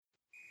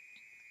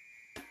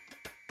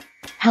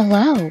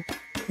Hello,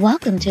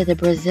 welcome to the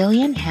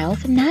Brazilian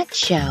Health Nut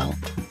Show.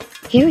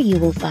 Here you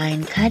will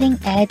find cutting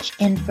edge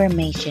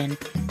information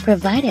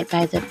provided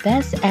by the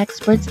best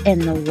experts in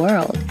the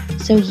world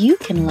so you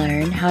can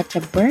learn how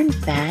to burn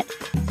fat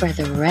for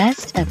the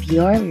rest of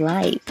your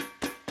life.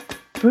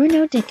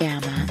 Bruno de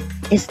Gama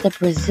is the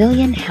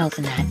Brazilian Health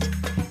Nut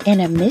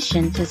in a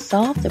mission to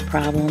solve the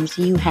problems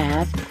you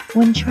have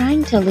when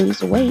trying to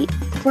lose weight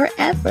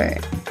forever.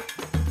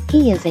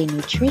 He is a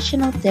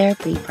nutritional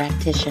therapy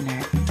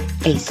practitioner,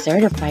 a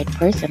certified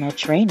personal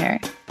trainer,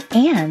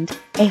 and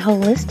a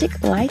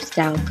holistic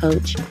lifestyle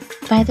coach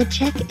by the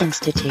CHEK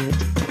Institute.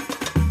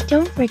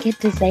 Don't forget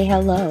to say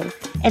hello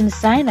and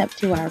sign up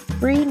to our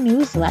free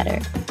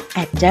newsletter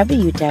at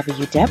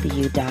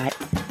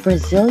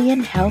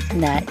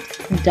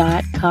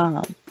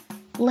www.brazilianhealthnut.com.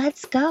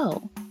 Let's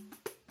go.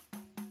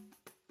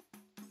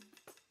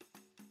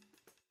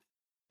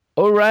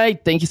 All right.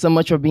 Thank you so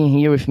much for being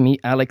here with me,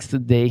 Alex,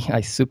 today.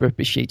 I super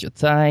appreciate your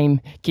time.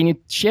 Can you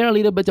share a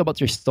little bit about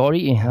your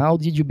story and how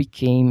did you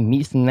become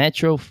Miss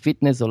Natural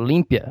Fitness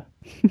Olympia?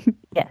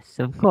 Yes,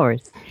 of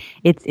course.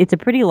 It's a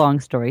pretty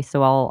long story,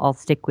 so I'll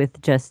stick with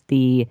just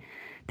the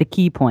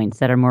key points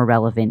that are more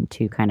relevant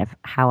to kind of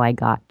how I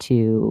got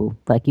to,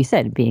 like you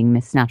said, being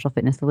Miss Natural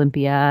Fitness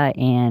Olympia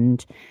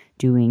and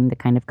doing the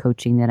kind of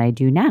coaching that I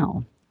do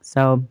now.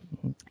 So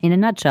in a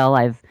nutshell,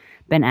 I've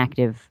been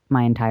active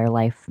my entire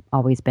life,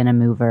 always been a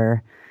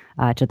mover,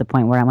 to the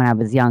point where when I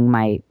was young,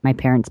 my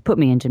parents put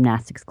me in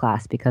gymnastics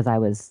class because I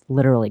was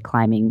literally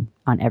climbing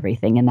on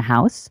everything in the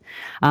house.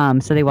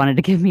 So they wanted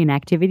to give me an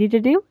activity to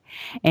do,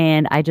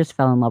 and I just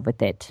fell in love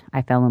with it.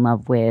 I fell in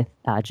love with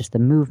just the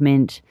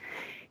movement,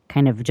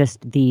 kind of just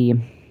the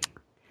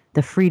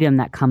freedom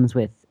that comes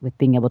with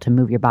being able to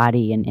move your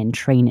body and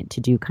train it to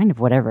do kind of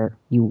whatever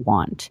you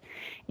want.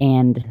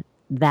 And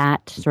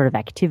that sort of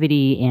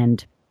activity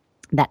and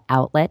that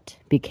outlet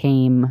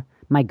became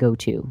my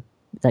go-to.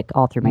 Like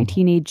all through my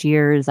teenage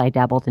years, I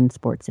dabbled in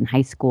sports in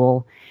high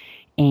school.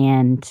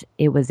 And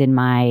it was in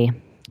my,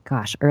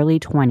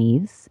 early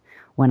 20s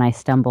when I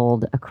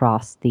stumbled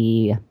across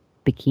the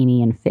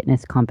bikini and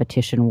fitness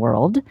competition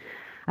world.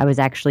 I was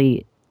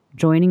actually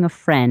joining a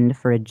friend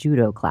for a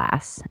judo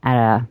class at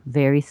a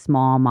very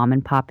small mom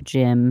and pop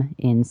gym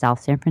in South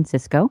San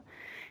Francisco.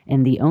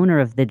 And the owner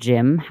of the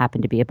gym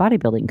happened to be a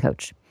bodybuilding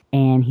coach.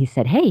 And he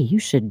said, "Hey,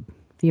 have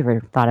you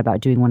ever thought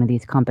about doing one of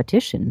these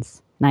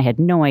competitions?" And I had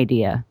no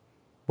idea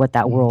what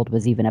that world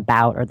was even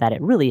about, or that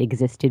it really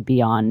existed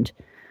beyond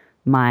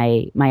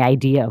my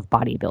idea of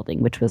bodybuilding,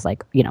 which was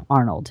like,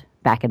 Arnold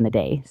back in the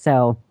day.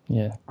 So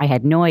yeah, I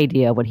had no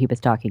idea what he was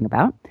talking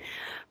about,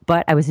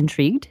 but I was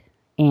intrigued.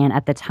 And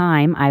at the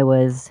time I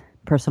was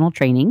personal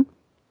training.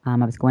 I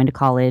was going to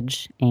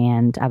college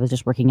and I was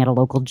just working at a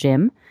local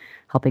gym,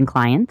 helping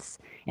clients.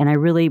 And I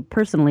really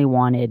personally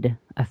wanted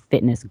a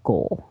fitness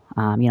goal.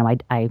 I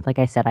like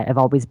I said, I've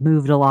always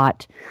moved a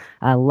lot.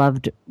 I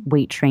loved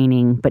weight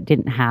training, but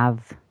didn't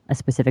have a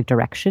specific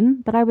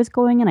direction that I was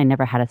going in. I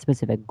never had a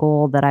specific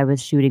goal that I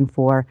was shooting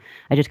for.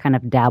 I just kind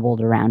of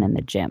dabbled around in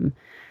the gym.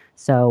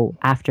 So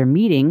after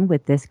meeting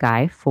with this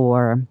guy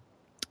to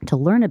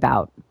learn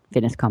about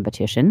fitness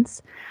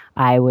competitions,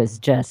 I was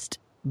just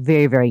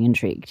very, very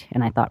intrigued.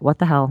 And I thought, what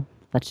the hell?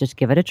 Let's just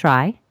give it a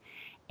try.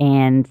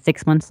 And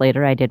 6 months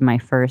later, I did my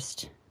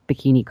first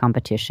bikini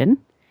competition.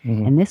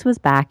 Mm-hmm. And this was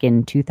back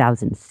in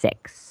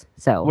 2006.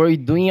 So were you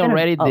doing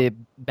already the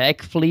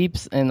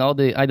backflips and all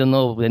the, I don't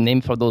know the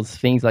name for those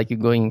things, like you're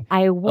going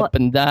up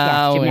and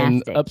down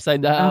and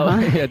upside down?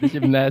 Uh-huh. Yeah, the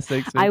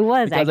gymnastics. I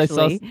was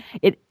actually.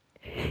 Go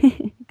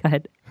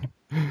ahead.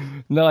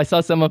 No, I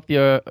saw some of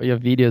your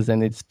videos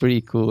and it's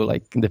pretty cool,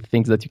 like the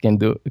things that you can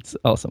do. It's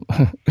awesome.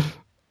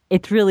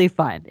 It's really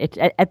fun.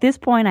 At this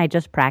point, I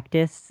just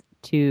practice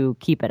to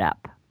keep it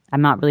up.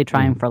 I'm not really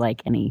trying for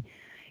like any,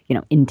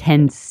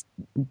 intense,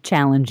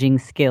 challenging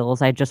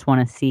skills. I just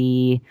want to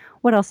see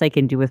what else I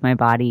can do with my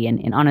body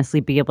and honestly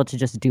be able to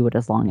just do it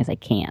as long as I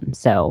can.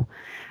 So,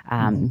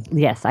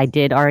 yes, I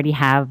did already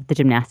have the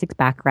gymnastics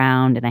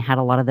background and I had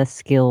a lot of the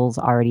skills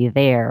already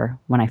there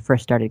when I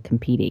first started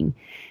competing.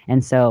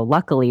 And so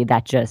luckily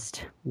that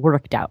just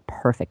worked out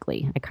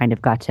perfectly. I kind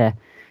of got to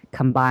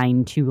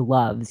combine two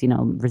loves,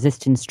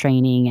 resistance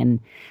training and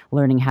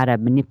learning how to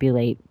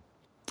manipulate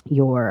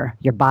your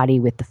body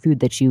with the food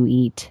that you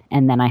eat.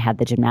 And then I had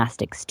the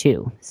gymnastics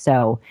too.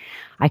 So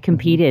I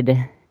competed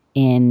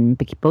in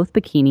both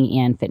bikini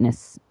and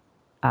fitness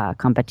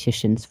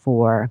competitions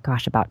for,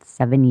 about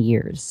 7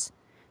 years,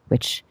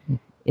 which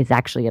is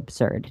actually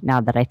absurd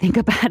now that I think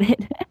about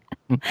it.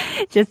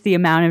 Just the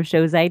amount of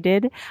shows I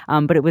did.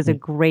 But it was a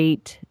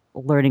great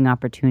learning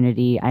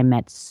opportunity. I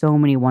met so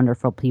many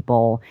wonderful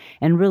people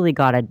and really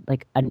got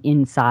an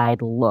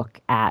inside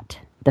look at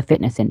the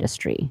fitness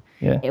industry.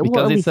 Yeah,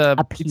 because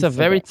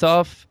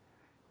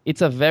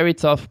it's a very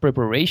tough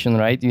preparation,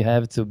 right? You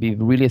have to be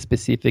really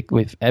specific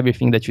with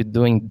everything that you're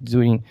doing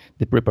during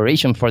the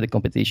preparation for the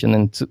competition,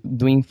 and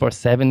doing for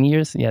 7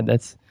 years. Yeah,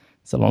 it's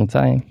a long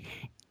time.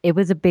 It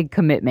was a big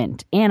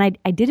commitment, and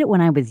I did it when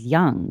I was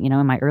young, in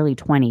my early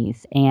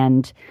 20s,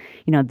 and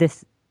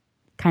this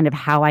kind of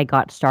how I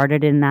got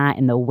started in that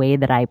and the way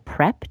that I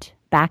prepped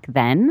back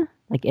then,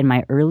 like in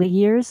my early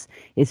years,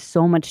 is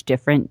so much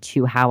different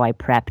to how I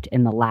prepped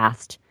in the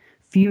last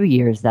few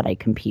years that I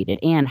competed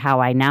and how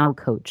I now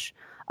coach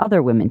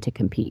other women to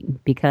compete.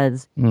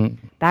 Because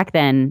back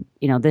then,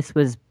 this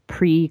was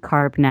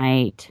pre-carb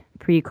night,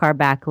 pre-carb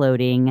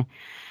backloading.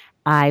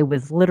 I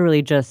was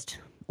literally just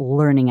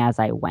learning as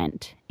I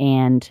went.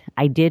 And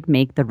I did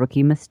make the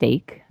rookie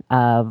mistake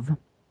of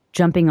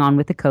jumping on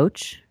with a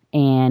coach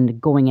and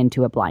going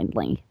into it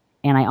blindly.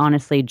 And I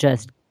honestly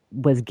just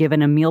was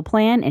given a meal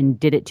plan and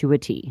did it to a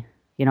T.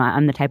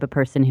 I'm the type of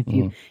person, if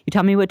you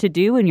tell me what to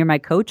do and you're my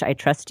coach, I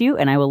trust you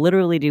and I will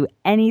literally do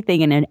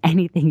anything and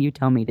anything you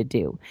tell me to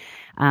do.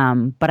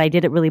 But I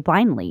did it really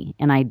blindly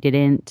and I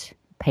didn't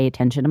pay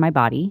attention to my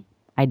body.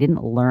 I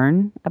didn't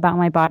learn about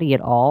my body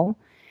at all.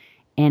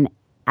 And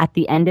at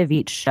the end of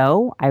each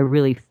show, I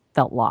really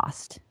felt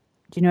lost.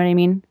 Do you know what I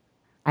mean?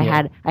 I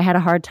had a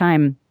hard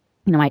time.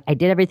 I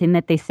did everything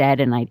that they said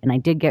and I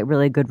did get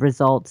really good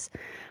results,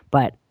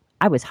 but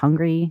I was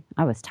hungry.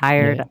 I was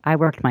tired. Yeah. I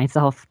worked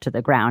myself to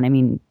the ground. I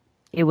mean,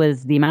 it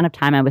was the amount of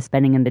time I was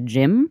spending in the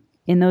gym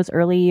in those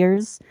early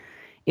years.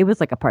 It was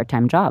like a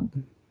part-time job.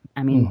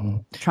 I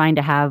mean, trying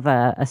to have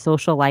a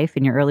social life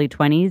in your early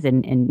 20s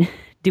and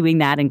doing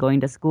that and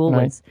going to school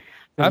was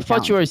really I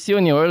thought you were still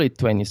in your early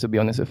 20s, to be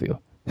honest with you.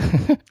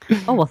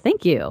 Oh, well,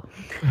 thank you.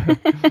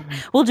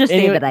 We'll just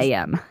say that I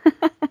am.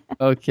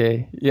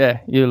 Okay. Yeah,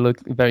 you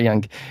look very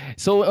young.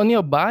 So on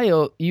your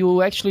bio,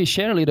 you actually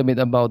share a little bit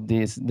about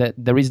this, that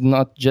there is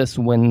not just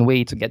one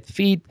way to get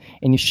fit,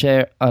 and you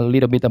share a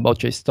little bit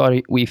about your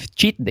story with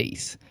cheat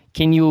days.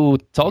 Can you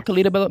talk a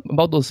little bit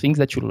about those things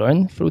that you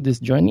learned through this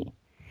journey?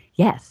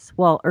 Yes.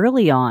 Well,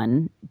 early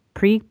on,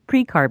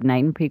 pre-carb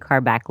night and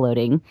pre-carb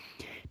backloading,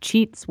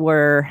 cheats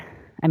were,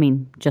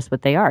 just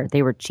what they are.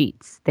 They were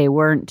cheats. They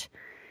weren't,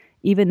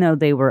 even though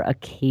they were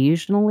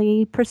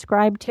occasionally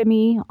prescribed to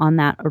me on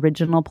that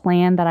original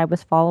plan that I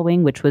was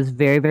following, which was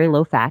very, very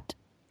low fat,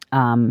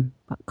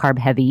 carb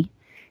heavy,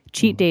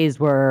 cheat days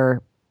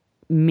were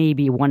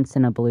maybe once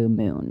in a blue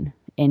moon.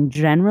 And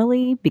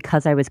generally,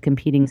 because I was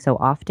competing so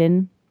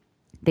often,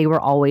 they were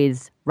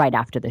always right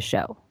after the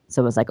show.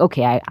 So it was like,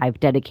 okay, I've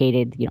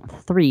dedicated,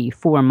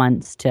 3-4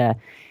 months to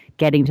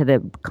getting to the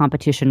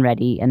competition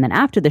ready. And then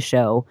after the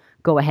show,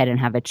 go ahead and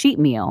have a cheat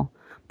meal.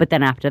 But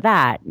then after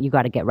that, you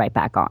got to get right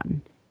back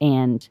on.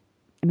 And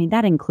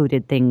that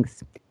included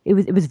things,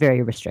 it was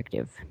very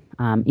restrictive.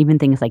 Even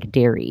things like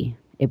dairy.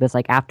 It was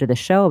like after the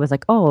show, it was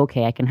like, oh,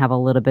 okay, I can have a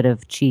little bit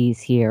of cheese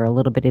here, a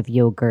little bit of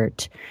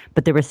yogurt.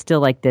 But there was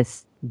still like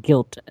this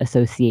guilt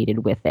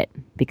associated with it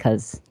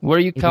because were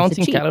you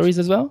counting calories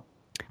as well?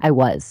 I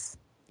was,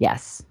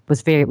 yes.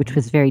 Which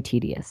was very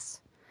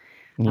tedious.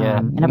 Yeah,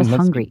 and I was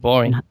hungry.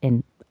 Boring.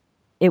 And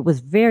it was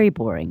very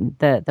boring.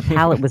 The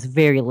palate was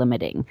very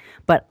limiting.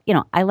 But,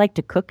 I like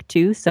to cook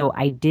too, so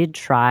I did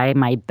try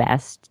my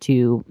best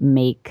to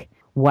make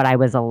what I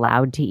was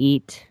allowed to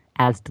eat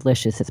as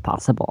delicious as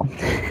possible.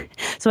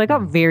 So I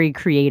got very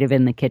creative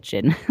in the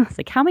kitchen. I was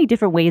like, how many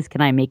different ways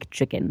can I make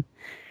chicken?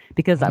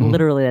 Because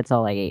literally that's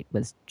all I ate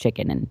was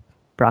chicken and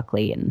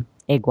broccoli and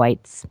egg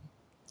whites,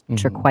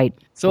 which are quite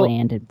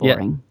bland and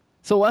boring. Yeah.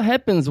 So what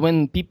happens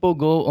when people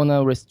go on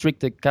a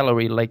restricted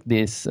calorie like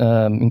this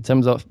in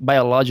terms of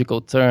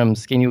biological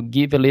terms? Can you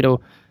give a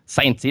little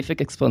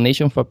scientific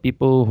explanation for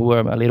people who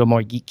are a little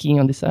more geeky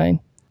on the side?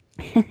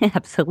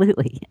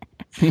 Absolutely.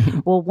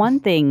 Well, one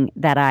thing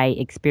that I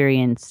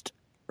experienced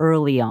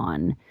early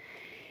on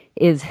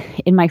is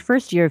in my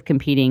first year of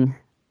competing,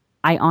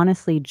 I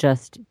honestly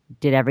just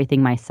did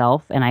everything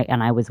myself and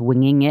I was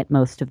winging it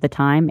most of the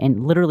time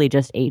and literally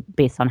just ate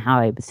based on how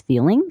I was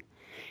feeling.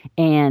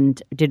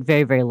 And did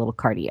very, very little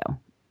cardio.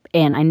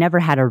 And I never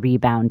had a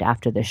rebound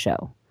after the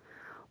show.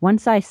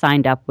 Once I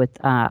signed up with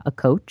a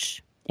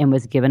coach and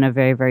was given a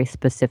very, very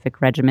specific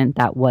regimen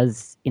that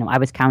was, I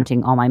was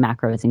counting all my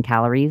macros and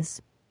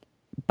calories.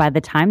 By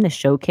the time the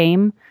show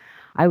came,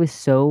 I was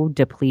so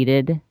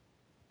depleted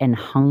and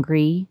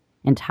hungry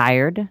and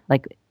tired,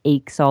 like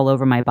aches all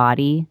over my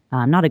body.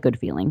 Not a good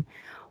feeling.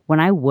 When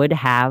I would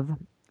have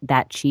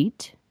that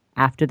cheat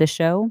after the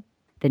show,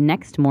 the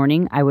next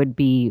morning I would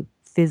be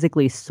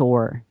physically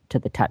sore to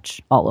the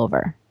touch all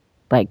over.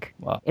 Like,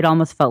 It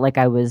almost felt like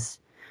I was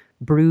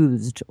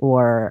bruised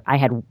or I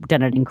had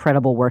done an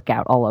incredible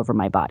workout all over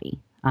my body,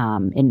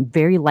 and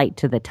very light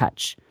to the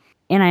touch.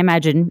 And I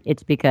imagine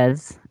it's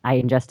because I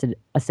ingested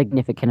a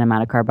significant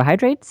amount of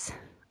carbohydrates.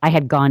 I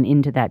had gone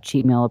into that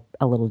cheat meal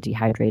a little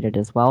dehydrated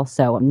as well.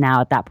 So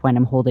now at that point,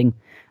 I'm holding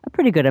a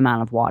pretty good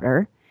amount of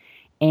water.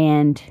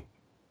 And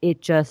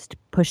it just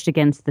pushed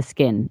against the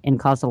skin and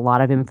caused a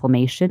lot of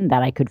inflammation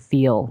that I could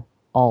feel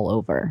all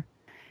over.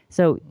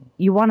 So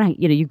you want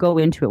to, you go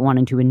into it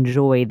wanting to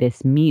enjoy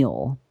this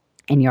meal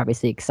and you're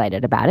obviously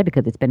excited about it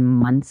because it's been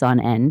months on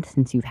end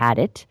since you've had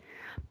it.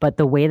 But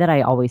the way that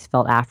I always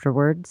felt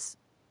afterwards,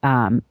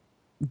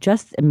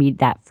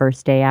 that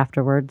first day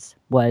afterwards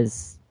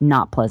was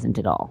not pleasant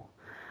at all.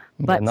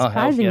 But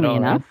surprisingly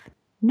enough,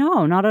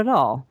 no, not at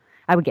all.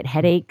 I would get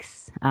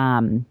headaches,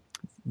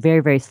 very,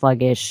 very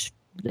sluggish,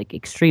 like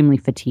extremely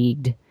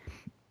fatigued,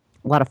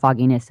 a lot of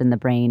fogginess in the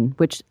brain,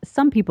 which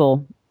some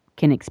people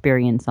can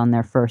experience on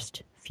their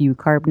first few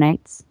carb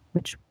nights,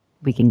 which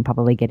we can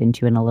probably get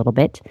into in a little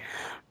bit.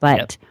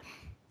 But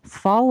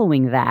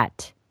following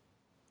that,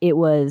 it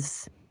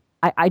was,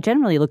 I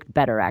generally looked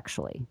better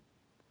actually,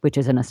 which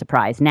isn't a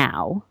surprise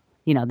now.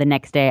 You know, the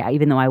next day,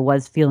 even though I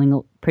was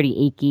feeling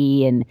pretty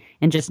achy and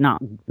just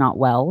not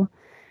well,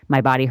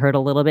 my body hurt a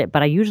little bit,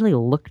 but I usually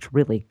looked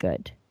really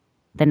good.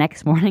 The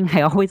next morning,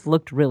 I always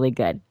looked really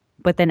good.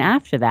 But then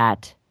after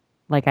that,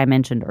 like I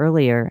mentioned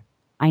earlier,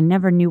 I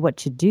never knew what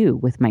to do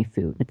with my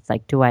food. It's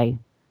like, do I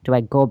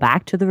go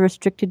back to the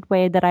restricted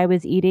way that I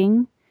was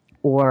eating?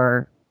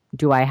 Or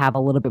do I have a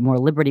little bit more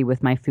liberty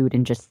with my food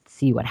and just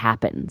see what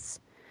happens?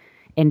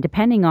 And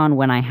depending on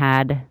when I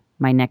had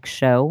my next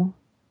show,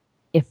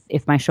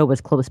 if my show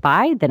was close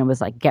by, then it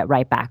was like, get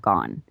right back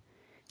on.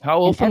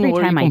 How often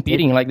were you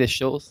competing like the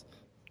shows?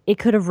 It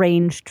could have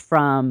ranged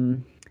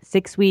from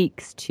 6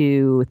 weeks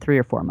to 3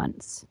 or 4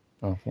 months.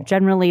 Okay.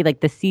 Generally,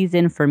 like the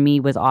season for me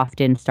was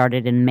often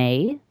started in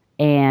May,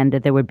 and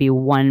there would be I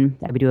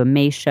would do a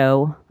May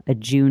show, a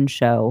June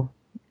show,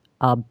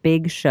 a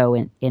big show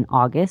in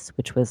August,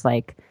 which was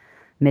like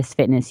Miss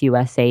Fitness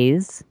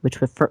USA's,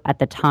 which was at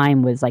the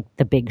time was like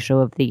the big show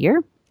of the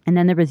year. And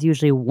then there was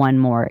usually one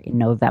more in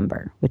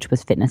November, which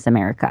was Fitness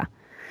America.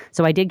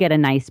 So I did get a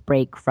nice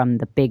break from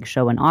the big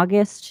show in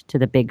August to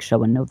the big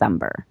show in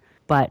November.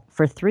 But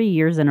for 3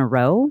 years in a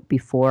row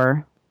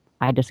before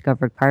I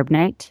discovered Carb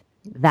Night,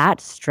 that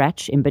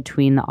stretch in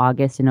between the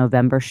August and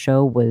November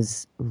show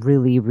was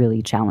really,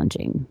 really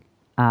challenging.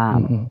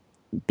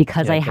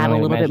 Because I had a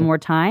little bit more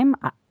time,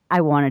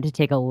 I wanted to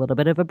take a little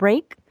bit of a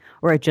break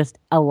or just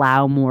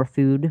allow more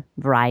food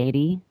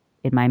variety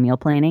in my meal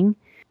planning.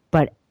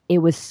 But it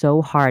was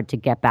so hard to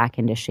get back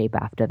into shape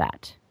after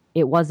that.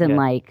 It wasn't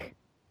like,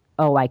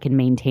 oh, I can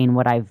maintain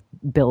what I've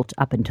built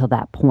up until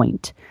that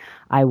point.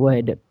 I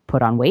would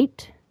put on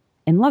weight.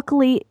 And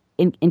luckily,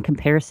 in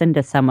comparison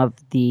to some of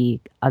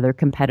the other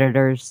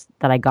competitors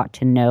that I got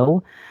to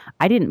know,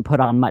 I didn't put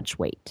on much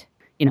weight.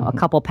 You know, a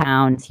couple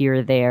pounds here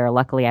or there.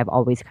 Luckily, I've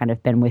always kind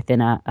of been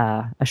within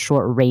a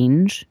short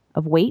range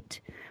of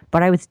weight,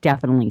 but I was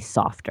definitely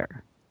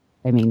softer.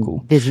 I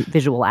mean,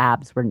 visual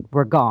abs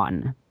were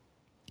gone.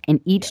 And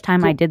each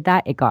time I did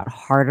that, it got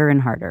harder and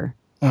harder.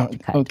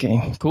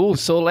 Okay, cool.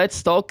 So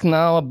let's talk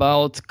now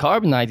about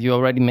Carb Night. You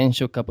already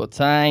mentioned a couple of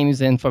times.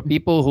 And for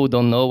people who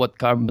don't know what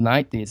Carb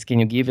Night is, can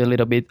you give a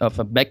little bit of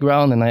a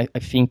background? And I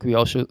think we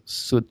also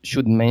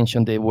should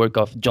mention the work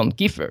of John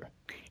Keefer.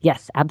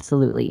 Yes,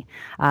 absolutely.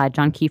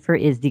 John Keefer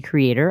is the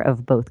creator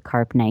of both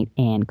Carb Night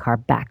and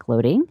Carb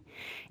Backloading.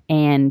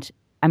 And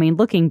I mean,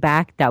 looking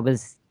back,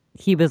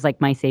 he was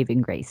like my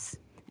saving grace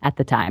at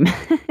the time.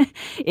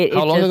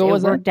 How long ago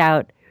was that? It worked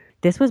out.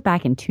 This was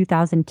back in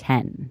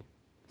 2010.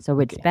 So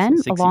it's been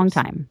a long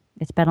time.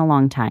 It's been a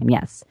long time,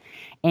 yes.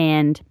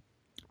 And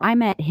I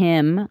met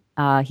him.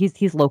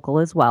 He's local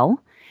as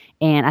well.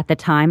 And at the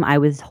time, I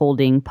was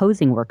holding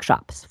posing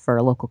workshops for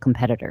local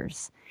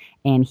competitors.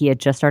 And he had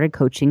just started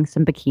coaching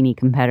some bikini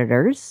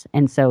competitors.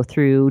 And so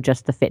through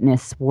just the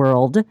fitness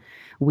world,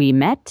 we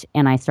met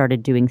and I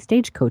started doing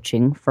stage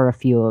coaching for a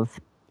few of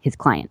his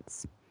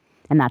clients.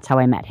 And that's how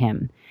I met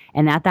him.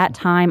 And at that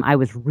time, I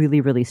was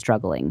really, really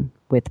struggling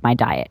with my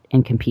diet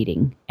and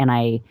competing. And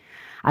I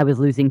was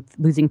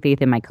losing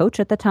faith in my coach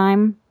at the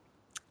time.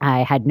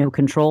 I had no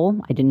control.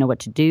 I didn't know what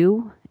to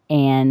do.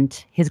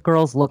 And his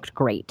girls looked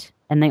great.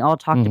 And they all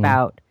talked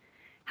about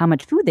how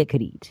much food they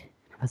could eat.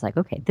 I was like,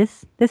 okay,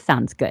 this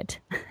sounds good.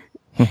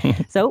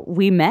 So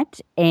we met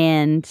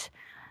and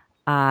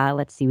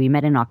we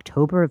met in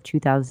October of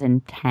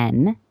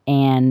 2010.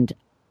 And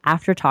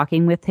after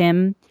talking with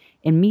him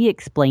and me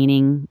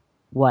explaining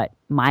what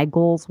my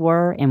goals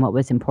were and what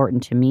was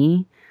important to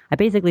me, I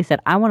basically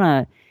said, I want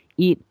to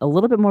eat a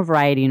little bit more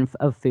variety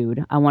of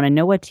food. I want to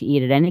know what to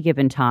eat at any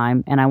given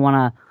time, and I want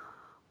to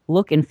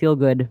look and feel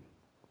good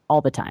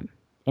all the time.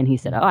 And he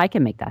said, oh, I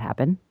can make that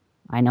happen.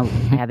 I know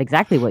I have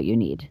exactly what you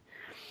need.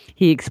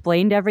 He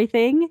explained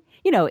everything,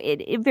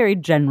 it very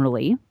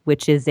generally,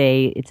 which is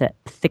it's a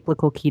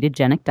cyclical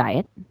ketogenic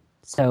diet.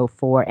 So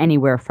for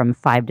anywhere from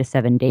 5 to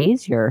 7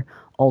 days, you're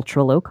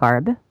ultra low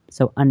carb.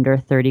 So under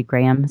 30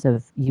 grams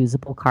of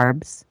usable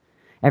carbs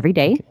every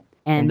day. Okay.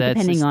 And that's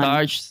depending on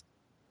starch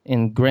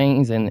and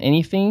grains and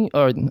anything?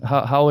 Or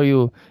how are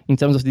you in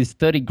terms of these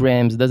 30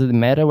 grams? Does it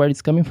matter where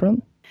it's coming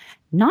from?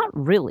 Not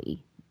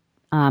really.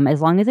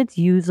 As long as it's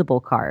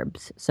usable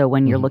carbs. So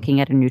when you're looking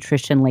at a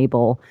nutrition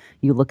label,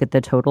 you look at the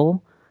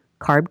total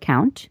carb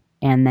count,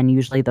 and then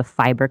usually the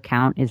fiber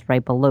count is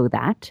right below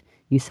that.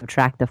 You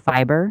subtract the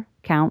fiber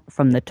count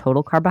from the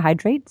total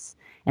carbohydrates,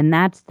 and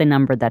that's the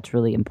number that's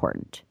really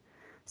important.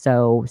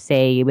 So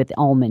say with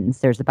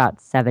almonds, there's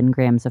about 7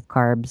 grams of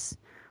carbs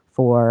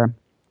for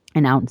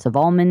an ounce of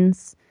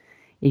almonds.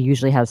 It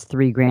usually has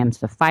 3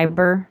 grams of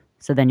fiber.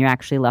 So then you're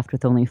actually left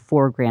with only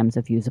 4 grams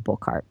of usable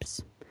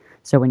carbs.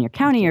 So when you're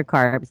counting your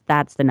carbs,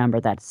 that's the number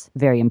that's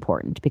very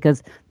important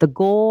because the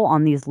goal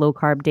on these low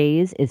carb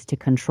days is to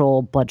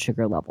control blood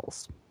sugar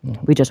levels.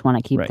 We just want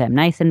to keep them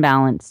nice and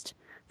balanced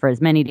for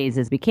as many days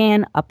as we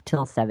can, up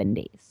till 7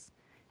 days.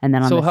 And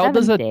then on the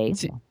seventh day...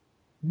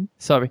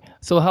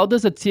 So how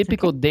does a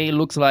typical day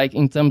looks like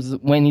in terms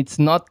of when it's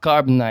not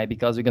carb night?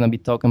 Because we're going to be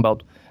talking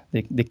about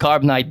the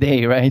carb night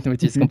day, right?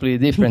 Which is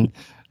completely different.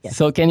 Yes.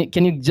 So can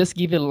you just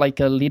give it like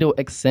a little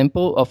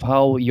example of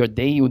how your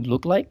day would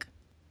look like?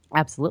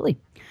 Absolutely.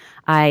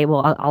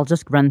 I'll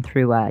just run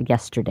through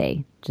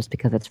yesterday just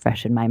because it's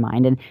fresh in my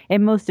mind.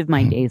 And most of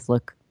my days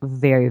look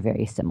very,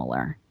 very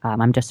similar.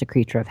 I'm just a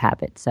creature of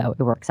habit, so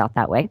it works out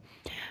that way.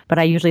 But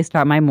I usually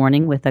start my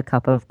morning with a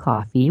cup of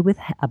coffee with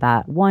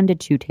about 1 to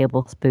 2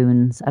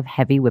 tablespoons of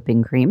heavy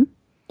whipping cream,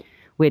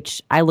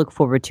 which I look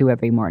forward to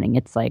every morning.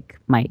 It's like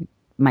my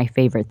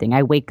favorite thing.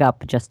 I wake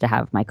up just to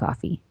have my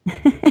coffee.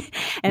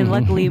 And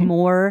luckily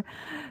more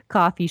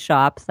coffee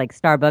shops like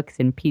Starbucks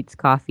and Peet's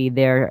Coffee,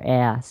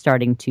 they're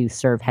starting to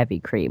serve heavy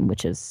cream,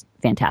 which is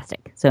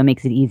fantastic. So it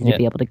makes it easy to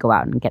be able to go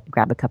out and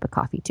grab a cup of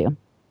coffee too.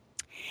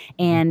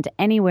 And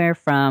anywhere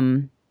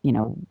from,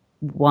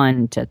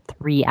 1 to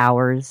 3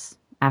 hours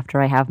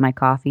after I have my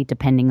coffee,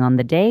 depending on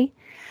the day,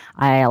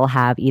 I'll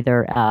have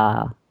either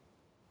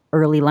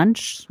early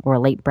lunch or a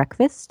late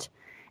breakfast.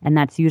 And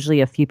that's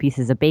usually a few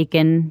pieces of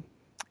bacon,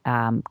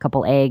 a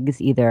couple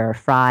eggs, either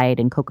fried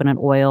in coconut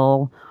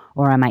oil,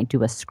 or I might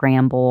do a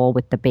scramble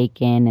with the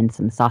bacon and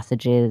some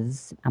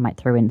sausages. I might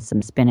throw in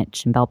some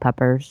spinach and bell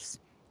peppers,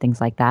 things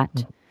like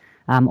that.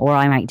 Or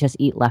I might just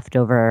eat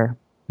leftover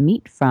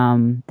meat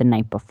from the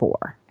night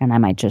before, and I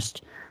might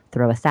just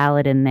throw a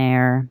salad in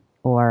there.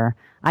 Or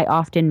I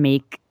often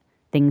make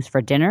things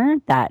for dinner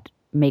that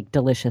make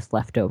delicious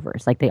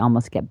leftovers. Like they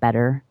almost get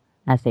better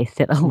as they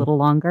sit a little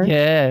longer.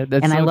 Yeah,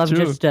 that's and so I love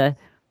true. just to...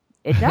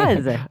 It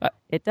does.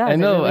 It does. I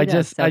know. Really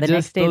does. So I the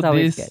just next day is told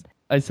always this. good.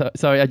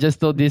 I just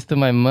told this to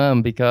my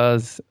mom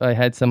because I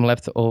had some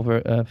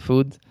leftover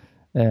food,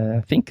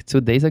 I think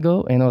 2 days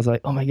ago, and I was like,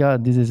 "Oh my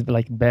god, this is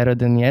like better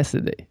than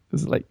yesterday." It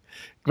was like,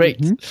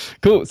 great,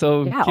 cool.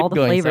 So yeah, keep all the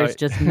going. flavors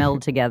just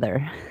meld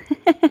together.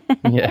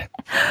 Yeah.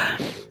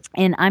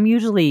 And I'm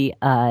usually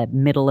a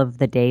middle of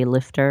the day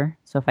lifter.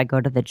 So if I go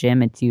to the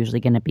gym, it's usually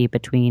going to be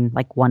between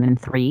like 1 and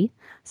 3.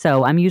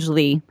 So I'm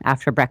usually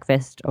after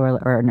breakfast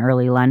or an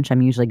early lunch,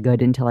 I'm usually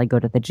good until I go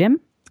to the gym.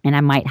 And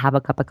I might have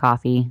a cup of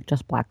coffee,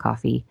 just black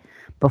coffee,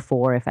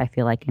 before if I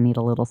feel like I need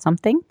a little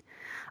something.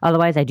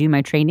 Otherwise, I do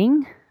my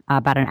training.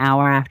 About an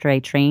hour after I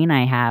train,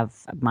 I have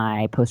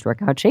my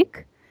post-workout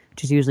shake,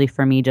 which is usually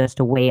for me just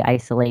to whey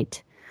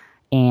isolate,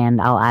 and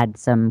I'll add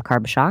some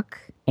Carb Shock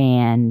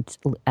and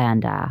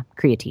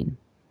creatine.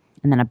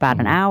 And then about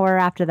an hour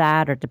after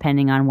that, or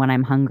depending on when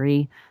I'm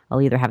hungry,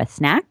 I'll either have a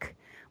snack,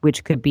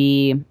 which could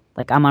be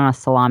like I'm on a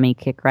salami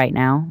kick right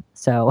now,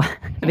 so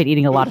I've been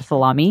eating a lot of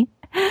salami.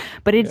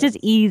 But it's just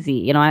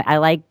easy. I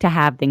like to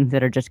have things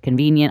that are just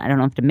convenient. I don't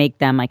have to make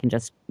them. I can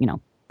just,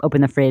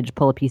 open the fridge,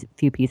 pull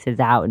few pieces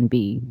out, and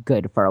be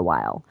good for a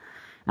while.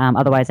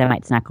 Otherwise, I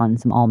might snack on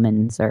some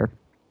almonds or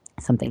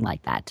something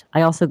like that.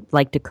 I also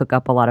like to cook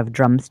up a lot of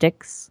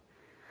drumsticks.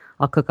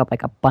 I'll cook up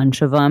like a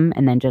bunch of them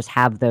and then just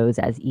have those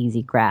as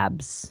easy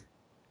grabs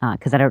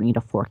because I don't need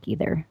a fork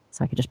either.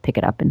 So I could just pick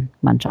it up and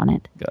munch on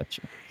it.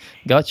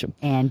 Gotcha.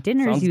 And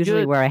dinner Sounds is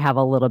usually good. where I have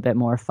a little bit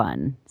more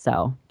fun.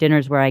 So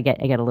dinner's where I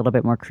get a little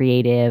bit more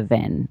creative.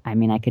 And I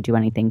mean, I could do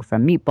anything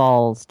from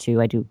meatballs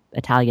to I do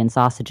Italian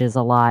sausages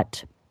a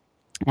lot,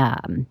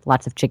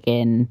 lots of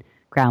chicken,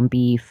 ground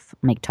beef,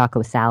 make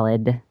taco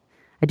salad.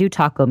 I do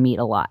taco meat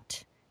a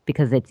lot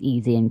because it's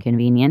easy and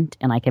convenient,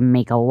 and I can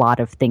make a lot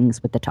of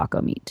things with the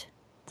taco meat.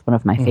 It's one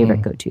of my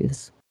favorite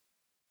go-tos.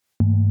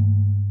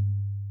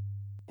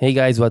 Hey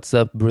guys, what's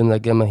up? Bruno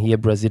Gama here,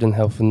 Brazilian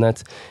Health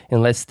Nut,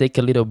 and let's take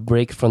a little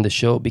break from the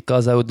show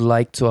because I would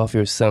like to offer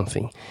you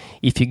something.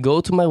 If you go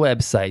to my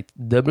website,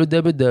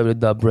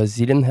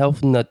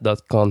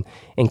 www.brazilianhealthnut.com,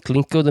 and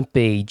click on the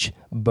page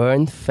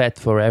Burn Fat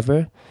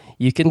Forever,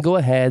 you can go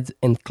ahead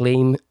and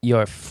claim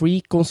your free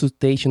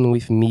consultation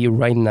with me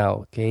right now,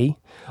 okay?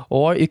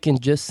 Or you can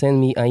just send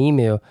me an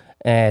email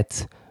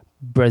at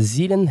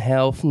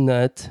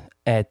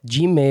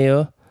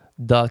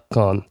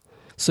brazilianhealthnut@gmail.com.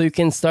 So you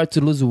can start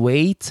to lose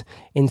weight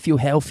and feel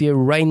healthier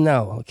right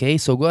now, okay?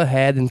 So go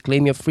ahead and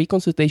claim your free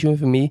consultation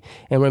with me,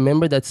 and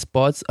remember that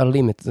spots are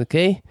limited,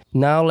 okay?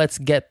 Now let's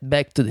get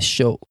back to the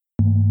show.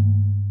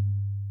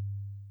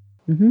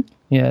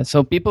 Yeah,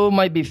 so people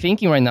might be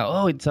thinking right now,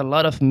 oh, it's a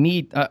lot of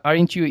meat.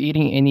 Aren't you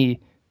eating any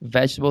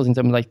vegetables in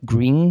terms of like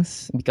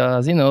greens?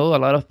 Because, a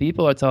lot of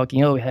people are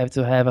talking, oh, we have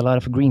to have a lot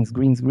of greens.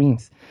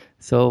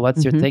 So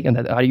what's your take on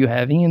that? Are you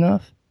having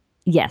enough?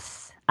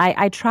 Yes.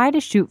 I try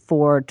to shoot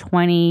for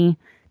 20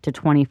 to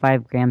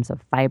 25 grams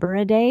of fiber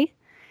a day,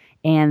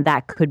 and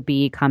that could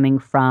be coming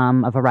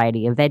from a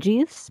variety of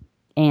veggies.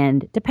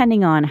 And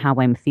depending on how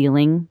I'm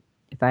feeling,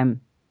 if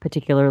I'm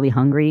particularly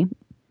hungry,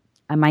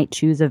 I might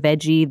choose a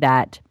veggie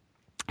that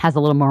has a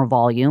little more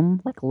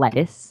volume, like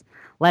lettuce.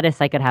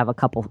 Lettuce, I could have a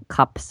couple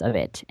cups of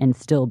it and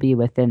still be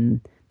within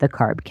the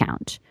carb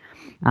count.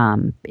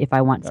 If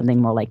I want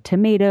something more like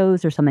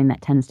tomatoes or something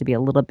that tends to be a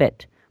little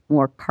bit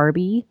more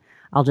carby,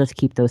 I'll just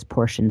keep those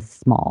portions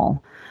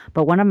small.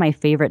 But one of my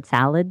favorite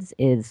salads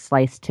is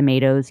sliced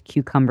tomatoes,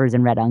 cucumbers,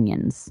 and red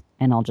onions.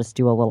 And I'll just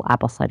do a little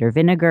apple cider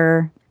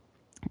vinegar.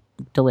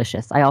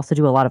 Delicious. I also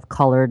do a lot of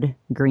colored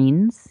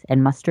greens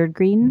and mustard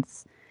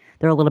greens.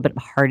 They're a little bit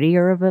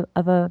heartier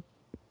of a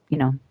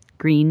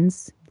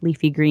greens,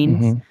 leafy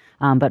greens,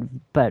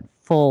 but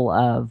full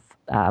of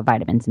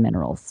vitamins and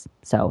minerals.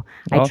 So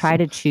I try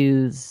to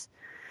choose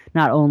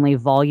not only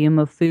volume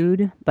of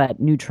food, but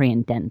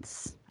nutrient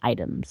dense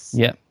items.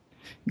 Yeah.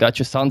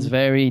 Gotcha. Sounds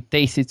very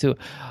tasty too.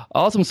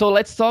 Awesome. So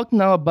let's talk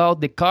now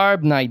about the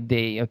Carb Night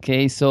Day.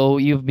 Okay. So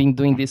you've been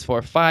doing this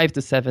for 5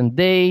 to 7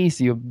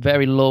 days. You're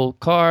very low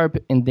carb,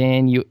 and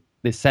then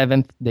the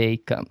seventh day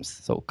comes.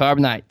 So Carb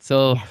Night.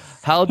 So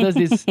how does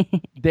this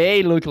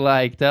day look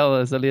like? Tell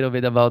us a little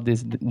bit about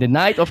this. The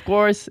night, of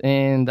course,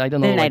 and I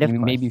don't know. The night, of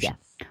course, maybe. Yes.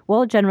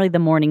 Well, generally the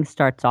morning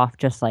starts off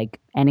just like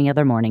any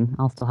other morning.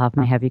 I'll still have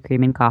my heavy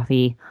cream and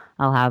coffee.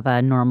 I'll have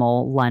a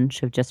normal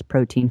lunch of just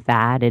protein,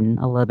 fat, and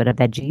a little bit of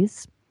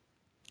veggies.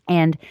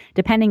 And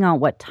depending on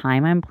what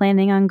time I'm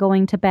planning on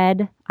going to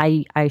bed,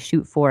 I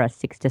shoot for a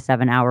 6 to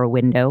 7 hour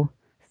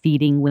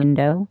feeding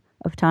window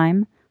of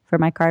time for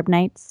my carb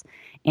nights.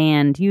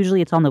 And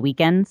usually it's on the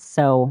weekends,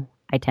 so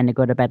I tend to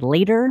go to bed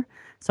later.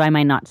 So I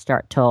might not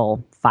start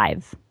till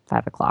 5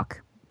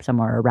 o'clock,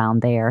 somewhere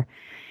around there.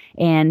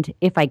 And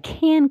if I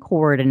can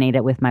coordinate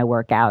it with my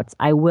workouts,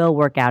 I will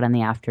work out in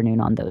the afternoon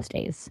on those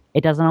days.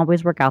 It doesn't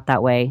always work out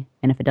that way.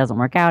 And if it doesn't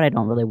work out, I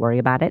don't really worry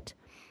about it.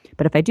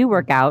 But if I do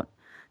work out,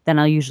 then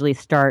I'll usually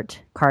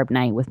start carb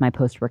night with my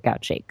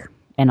post-workout shake.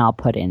 And I'll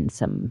put in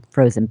some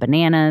frozen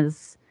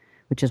bananas,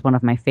 which is one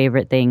of my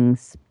favorite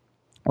things,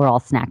 or I'll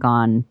snack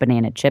on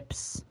banana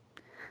chips.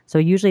 So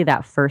usually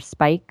that first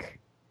spike,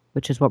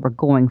 which is what we're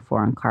going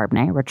for on carb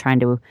night, we're trying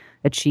to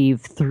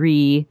achieve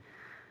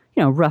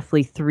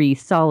roughly 3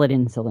 solid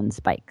insulin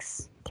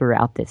spikes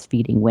throughout this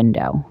feeding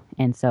window.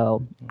 And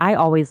so I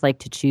always like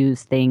to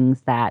choose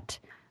things that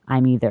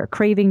I'm either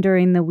craving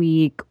during the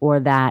week or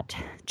that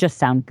just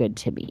sound good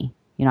to me.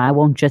 I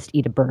won't just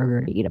eat a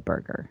burger to eat a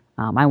burger.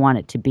 I want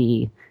it to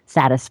be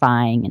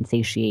satisfying and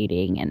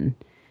satiating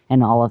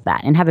and all of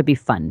that, and have it be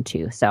fun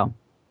too. So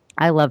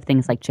I love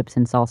things like chips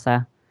and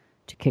salsa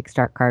to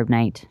kickstart carb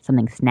night,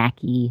 something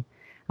snacky.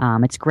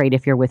 It's great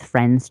if you're with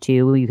friends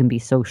too. You can be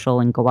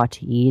social and go out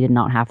to eat and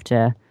not have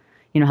to,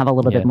 have a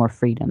little bit more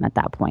freedom at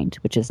that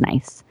point, which is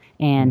nice.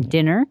 And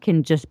dinner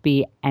can just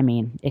be,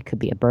 it could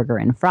be a burger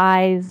and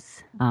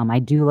fries. I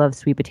do love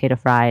sweet potato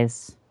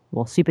fries.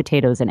 Well, sweet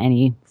potatoes in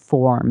any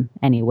form,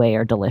 any way,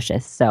 are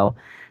delicious. So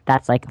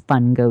that's like a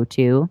fun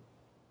go-to.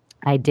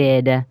 I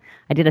did a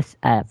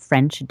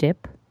French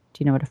dip. Do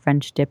you know what a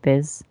French dip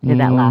is? I did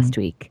that last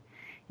week.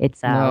 It's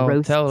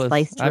sliced roast.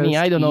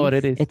 I don't know what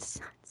it is. It's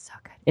so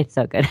good. It's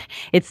so good.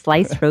 It's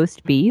sliced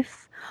roast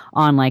beef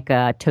on like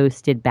a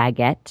toasted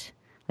baguette,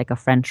 like a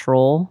French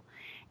roll.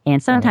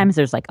 And sometimes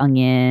there's like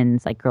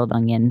onions, like grilled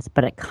onions,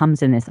 but it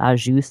comes in this au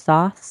jus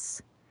sauce.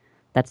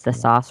 That's the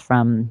sauce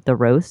from the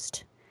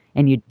roast.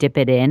 And you dip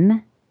it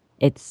in.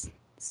 It's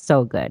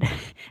so good.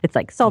 It's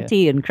like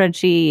salty and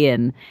crunchy,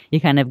 and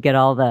you kind of get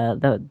all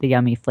the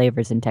yummy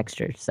flavors and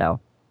textures. So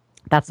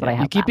that's what I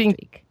had last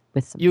week.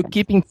 You're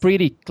keeping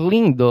pretty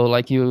clean though,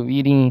 like you're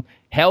eating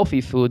healthy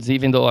foods,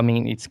 even though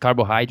it's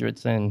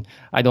carbohydrates, and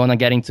I don't want to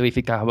get into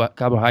if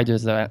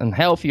carbohydrates are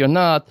unhealthy or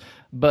not.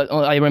 But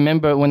I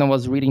remember when I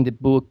was reading the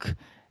book,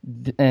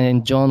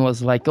 and John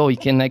was like, "Oh, you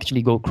can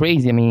actually go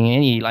crazy.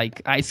 Any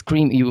like ice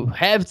cream, you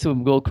have to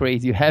go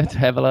crazy. You have to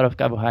have a lot of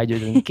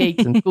carbohydrates and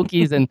cakes and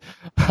cookies and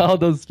all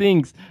those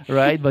things,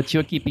 right? But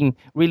you're keeping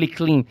really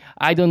clean.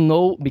 I don't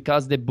know,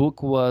 because the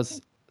book was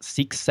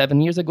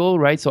 6-7 years ago,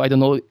 right? So I don't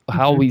know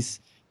how is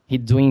he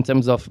doing in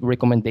terms of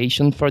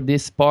recommendation for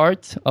this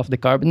part of the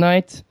carb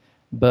night,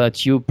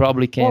 but you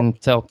probably can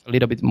talk a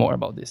little bit more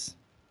about this.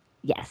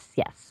 Yes.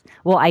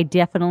 Well, I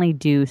definitely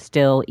do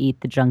still eat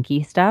the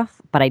junky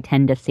stuff, but I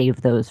tend to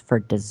save those for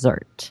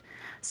dessert.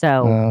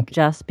 So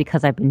just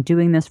because I've been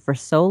doing this for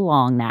so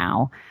long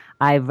now,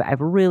 I've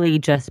really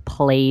just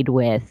played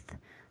with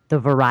the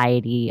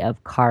variety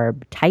of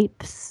carb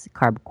types,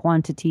 carb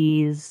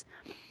quantities,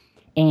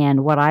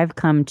 and what I've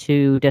come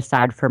to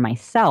decide for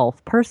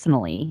myself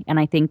personally. And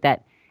I think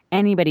that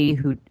anybody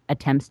who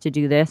attempts to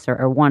do this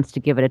or wants to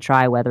give it a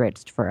try, whether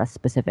it's for a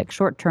specific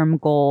short-term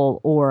goal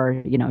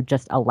or,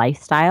 just a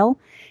lifestyle,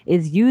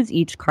 is use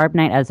each carb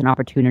night as an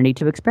opportunity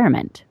to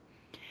experiment.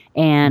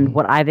 And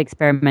what I've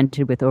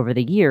experimented with over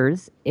the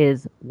years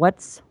is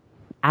what's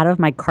out of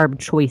my carb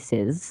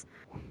choices,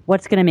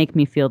 what's going to make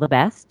me feel the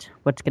best,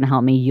 what's going to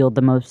help me yield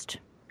the most,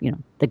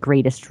 the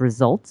greatest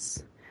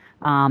results,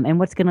 and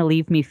what's going to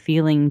leave me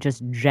feeling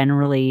just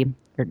generally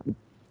or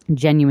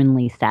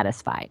genuinely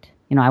satisfied.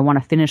 I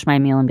want to finish my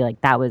meal and be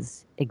like, that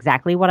was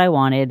exactly what I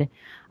wanted.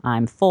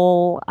 I'm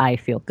full. I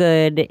feel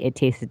good. It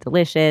tasted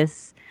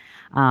delicious.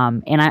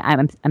 And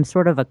I'm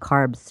sort of a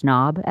carb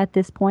snob at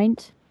this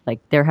point. Like,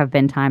 there have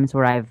been times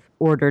where I've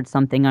ordered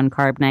something on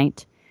carb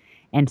night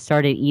and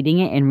started eating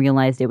it and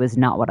realized it was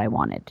not what I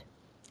wanted.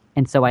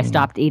 And so I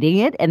stopped eating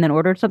it and then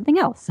ordered something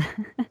else.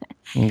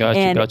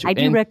 Gotcha. I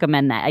do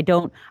recommend that. I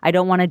don't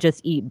want to just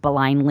eat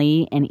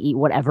blindly and eat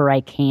whatever I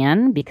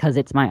can because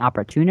it's my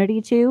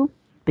opportunity to,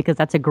 because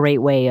that's a great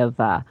way of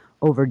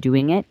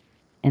overdoing it.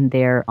 And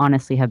there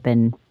honestly have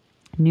been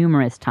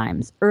numerous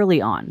times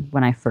early on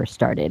when I first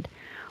started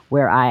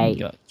where I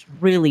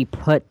really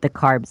put the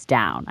carbs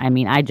down. I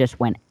mean, I just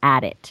went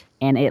at it,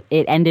 and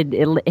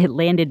it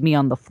landed me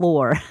on the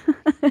floor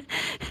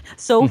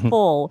so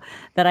full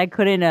that I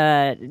couldn't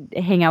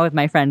hang out with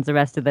my friends the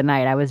rest of the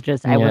night. I was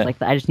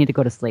like, I just need to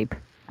go to sleep.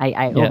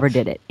 I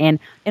overdid it, and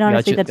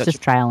honestly, that's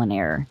just trial and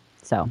error.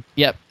 So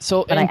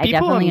but I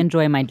definitely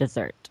enjoy my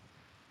dessert.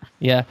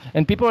 Yeah,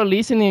 and people are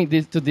listening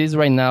to this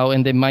right now,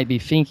 and they might be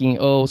thinking,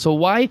 oh, so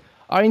why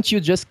aren't you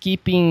just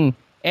keeping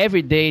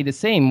every day the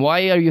same?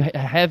 Why are you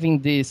having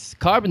this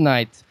carb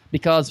night?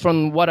 Because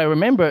from what I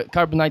remember,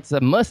 carb night is a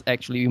must,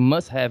 actually. You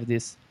must have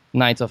this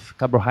night of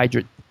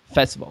carbohydrate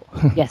festival.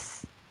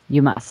 Yes,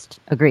 you must.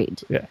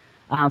 Agreed. Yeah.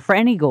 For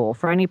any goal,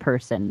 for any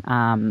person,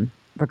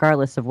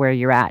 regardless of where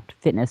you're at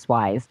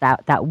fitness-wise,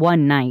 that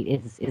one night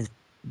is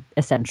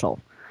essential,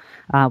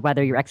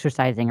 whether you're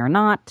exercising or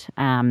not.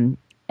 And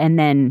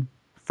then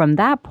from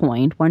that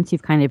point, once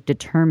you've kind of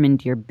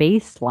determined your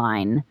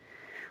baseline,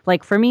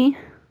 like for me,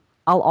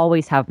 I'll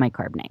always have my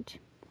carb night.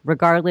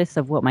 Regardless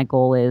of what my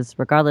goal is,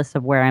 regardless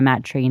of where I'm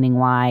at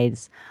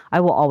training-wise, I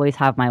will always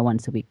have my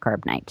once-a-week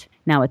carb night.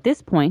 Now, at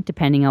this point,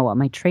 depending on what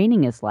my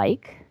training is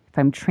like, if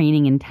I'm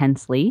training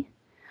intensely,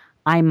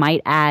 I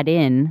might add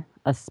in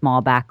a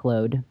small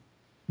backload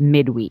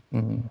midweek.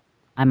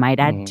 I might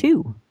add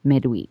 2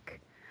 midweek.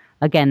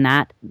 Again,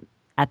 at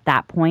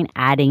that point,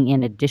 adding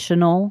in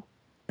additional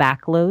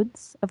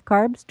backloads of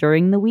carbs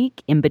during the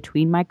week in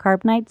between my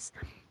carb nights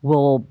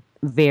will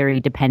vary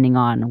depending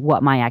on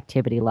what my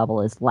activity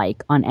level is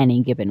like on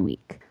any given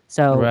week.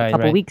 So a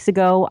couple weeks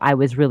ago, I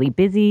was really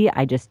busy.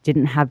 I just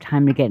didn't have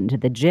time to get into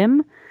the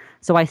gym.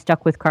 So I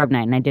stuck with carb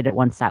night and I did it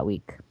once that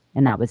week.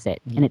 And that was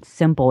it. And it's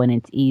simple and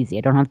it's easy.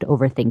 I don't have to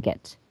overthink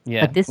it.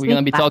 Yeah, but we're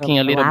going to be talking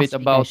a little bit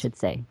about... I should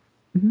say.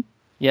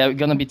 Yeah, we're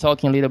going to be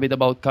talking a little bit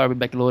about carb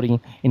backloading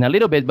in a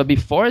little bit. But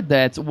before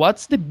that,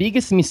 what's the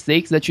biggest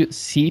mistakes that you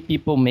see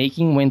people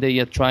making when they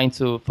are trying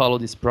to follow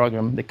this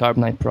program, the Carb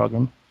Night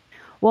program?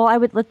 Well,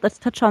 let's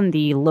touch on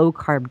the low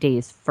carb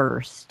days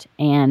first.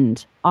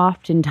 And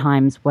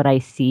oftentimes what I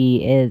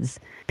see is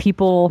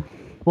people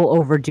will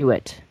overdo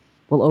it,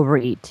 will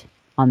overeat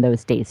on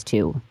those days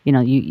too.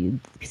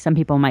 Some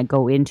people might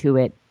go into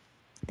it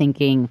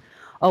thinking,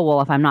 oh, well,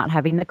 if I'm not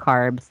having the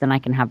carbs, then I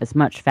can have as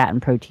much fat and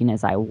protein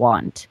as I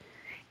want.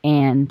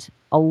 And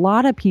a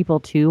lot of people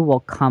too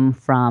will come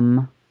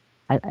from,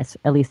 at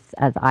least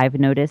as I've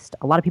noticed,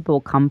 a lot of people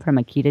will come from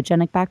a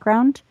ketogenic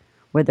background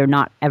where they're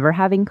not ever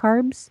having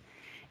carbs.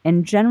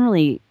 And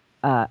generally,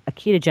 a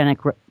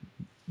ketogenic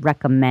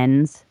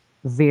recommends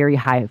very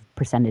high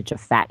percentage of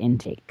fat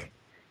intake.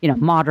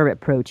 Moderate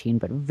protein,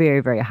 but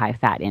very, very high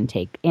fat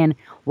intake. And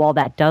while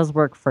that does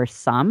work for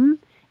some,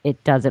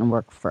 it doesn't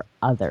work for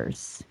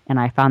others.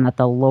 And I found that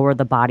the lower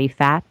the body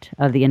fat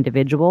of the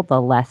individual,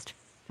 the less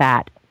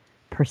fat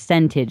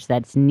percentage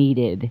that's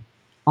needed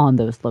on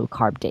those low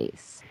carb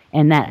days.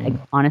 And that,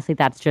 honestly,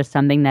 that's just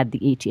something that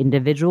each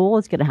individual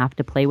is going to have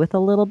to play with a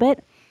little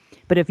bit.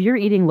 But if you're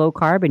eating low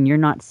carb and you're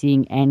not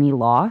seeing any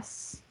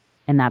loss,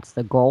 and that's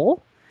the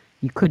goal,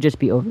 you could just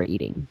be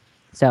overeating.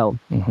 So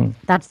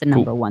that's the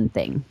number one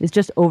thing, is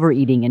just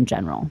overeating in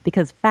general,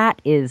 because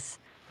fat is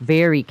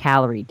very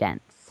calorie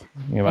dense.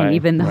 And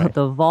even though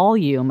the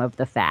volume of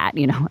the fat,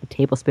 a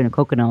tablespoon of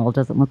coconut oil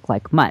doesn't look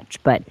like much,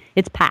 but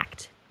it's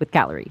packed with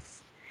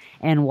calories.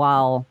 And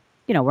while,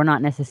 we're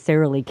not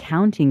necessarily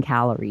counting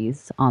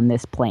calories on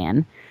this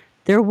plan,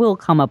 there will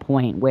come a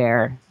point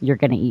where you're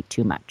going to eat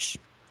too much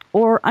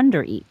or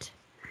undereat.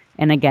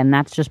 And again,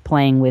 that's just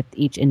playing with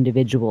each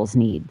individual's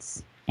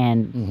needs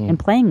and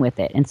playing with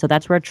it. And so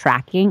that's where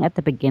tracking at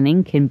the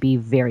beginning can be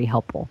very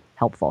helpful,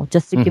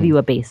 just to give you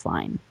a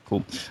baseline.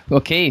 Cool.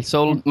 Okay,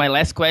 so my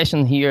last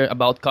question here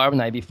about Carb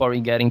Night before we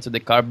get into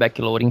the carb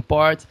backloading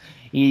part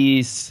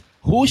is,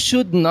 who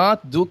should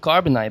not do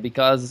Carb Night?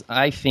 Because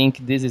I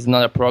think this is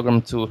not a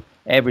program to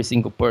every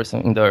single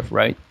person in the earth,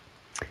 right?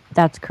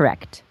 That's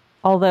correct.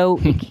 Although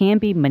it can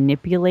be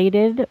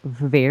manipulated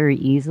very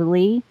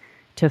easily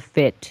to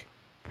fit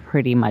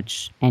pretty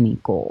much any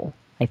goal,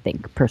 I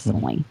think,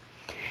 personally.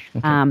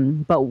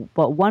 But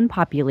one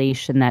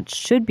population that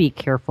should be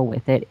careful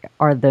with it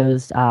are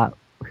those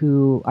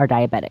who are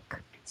diabetic.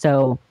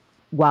 So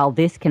while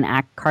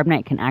Carb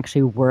Night can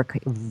actually work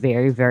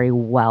very, very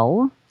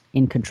well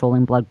in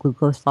controlling blood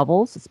glucose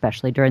levels,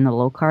 especially during the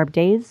low carb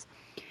days,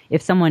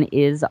 if someone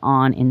is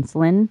on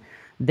insulin,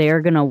 they're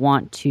going to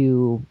want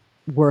to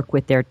work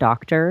with their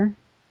doctor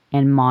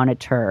and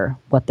monitor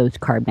what those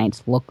carb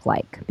nights look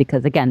like.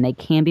 Because again, they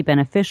can be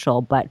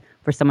beneficial, but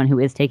for someone who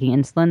is taking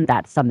insulin,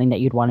 that's something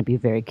that you'd want to be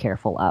very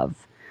careful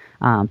of.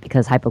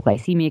 Because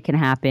hypoglycemia can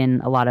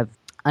happen. A lot of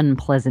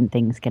unpleasant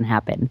things can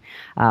happen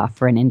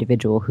for an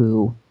individual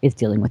who is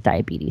dealing with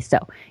diabetes. So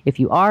if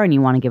you are and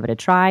you want to give it a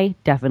try,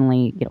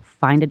 definitely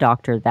find a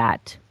doctor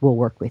that will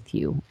work with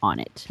you on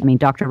it. I mean,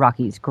 Dr.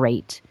 Rocky is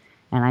great,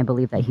 and I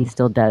believe that he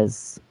still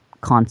does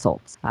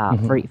consults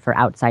for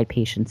outside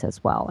patients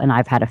as well. And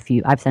I've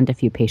sent a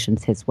few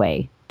patients his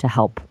way to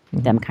help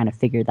them kind of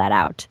figure that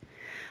out.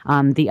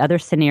 The other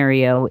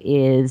scenario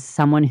is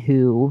someone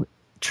who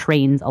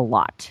trains a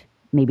lot.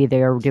 Maybe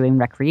they're doing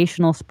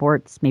recreational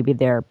sports. Maybe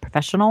they're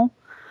professional.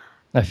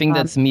 I think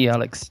that's me,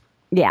 Alex.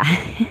 Yeah.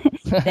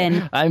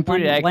 Then I'm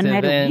pretty active. One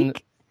night a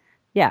week.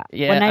 Yeah.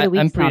 One night a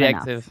week. I'm pretty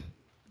not active. Enough.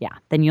 Yeah.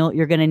 Then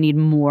you're going to need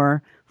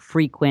more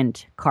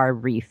frequent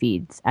carb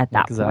refeeds at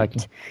that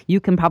point. You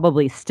can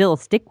probably still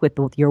stick with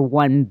your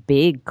one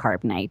big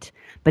carb night,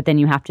 but then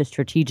you have to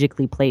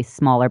strategically place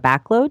smaller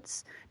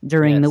backloads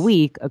during the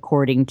week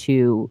according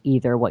to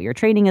either what your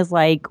training is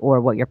like or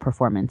what your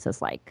performance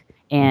is like.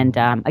 And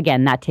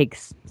again, that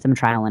takes some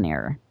trial and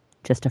error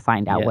just to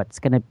find out what's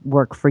going to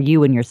work for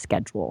you and your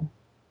schedule.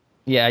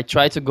 Yeah, I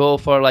try to go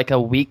for like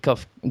a week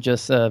of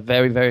just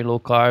very, very low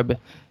carb.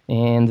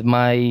 And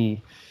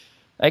my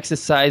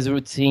exercise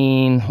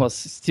routine was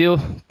still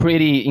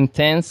pretty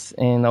intense.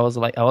 And I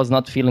was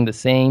not feeling the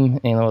same.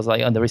 And I was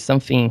like, there is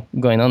something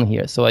going on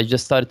here. So I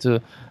just started to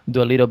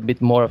do a little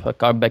bit more of a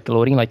carb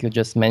backloading, like you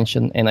just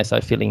mentioned. And I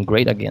started feeling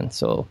great again.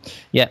 So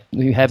yeah,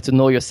 you have to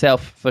know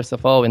yourself, first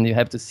of all, and you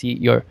have to see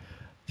your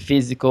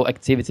physical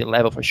activity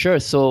level for sure.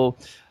 So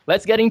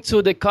let's get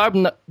into the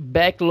carb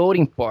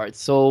backloading part.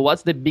 So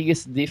what's the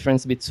biggest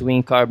difference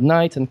between carb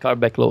night and carb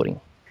backloading?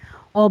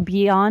 Well,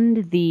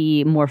 beyond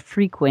the more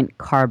frequent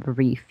carb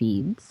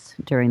refeeds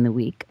during the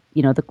week,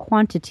 the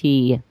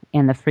quantity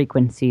and the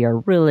frequency are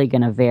really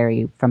going to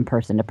vary from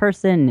person to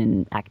person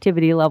and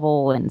activity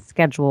level and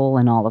schedule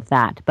and all of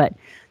that. But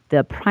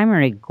the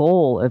primary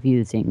goal of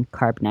using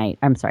carb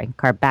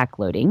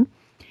backloading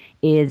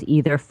is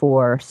either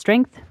for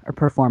strength or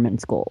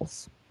performance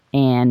goals.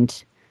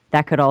 And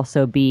that could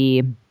also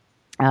be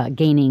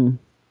gaining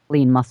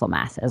lean muscle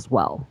mass as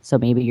well. So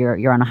maybe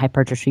you're on a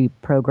hypertrophy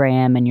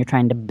program and you're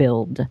trying to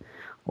build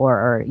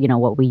or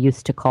what we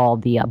used to call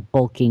the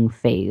bulking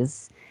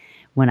phase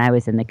when I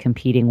was in the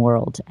competing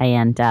world.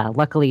 And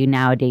luckily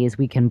nowadays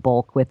we can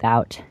bulk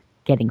without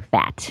getting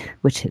fat,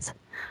 which is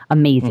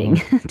amazing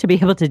to be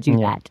able to do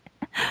that.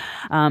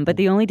 But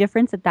the only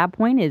difference at that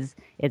point is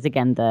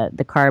again,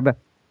 the carb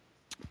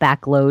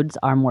backloads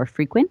are more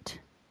frequent,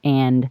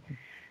 and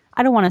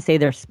I don't want to say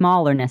they're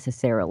smaller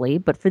necessarily,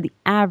 but for the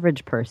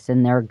average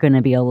person, they're going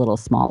to be a little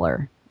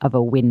smaller of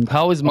a window.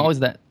 How small is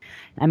that?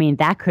 I mean,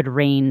 that could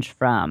range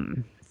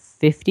from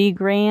 50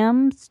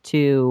 grams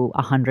to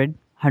 100,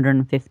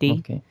 150.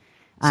 Okay.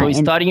 So you're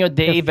starting your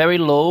day very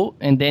low,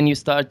 and then you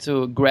start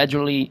to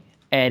gradually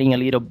adding a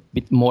little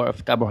bit more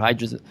of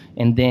carbohydrates,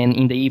 and then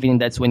in the evening,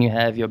 that's when you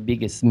have your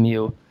biggest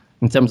meal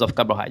in terms of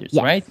carbohydrates,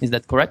 right? Is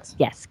that correct?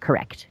 Yes,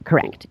 correct.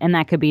 Cool. And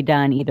that could be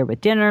done either with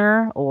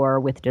dinner or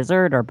with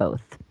dessert or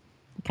both.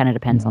 It kind of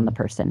depends on the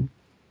person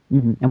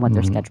and what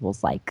their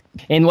schedule's like.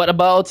 And what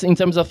about in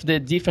terms of the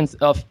difference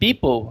of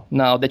people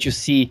now that you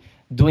see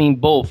doing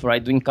both,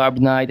 right? Doing carb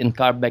night and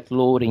carb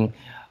backloading.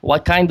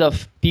 What kind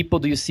of people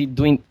do you see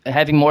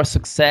having more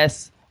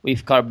success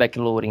with carb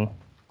backloading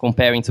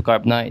comparing to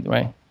carb night,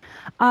 right?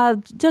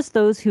 Just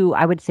those who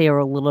I would say are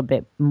a little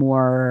bit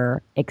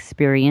more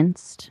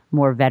experienced,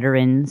 more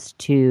veterans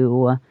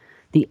to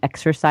the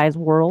exercise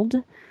world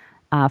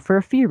for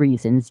a few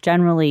reasons.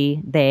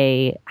 Generally,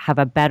 they have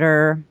a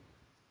better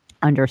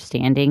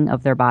understanding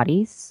of their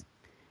bodies.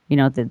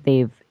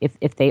 That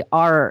if they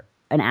are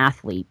an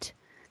athlete,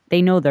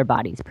 they know their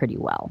bodies pretty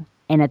well.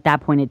 And at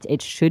that point,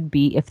 it should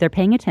be, if they're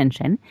paying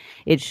attention,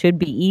 it should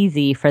be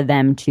easy for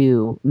them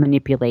to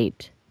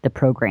manipulate the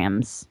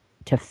programs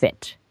to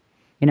fit.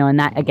 And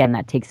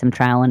that takes some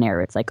trial and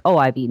error. It's like, oh,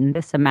 I've eaten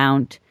this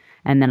amount,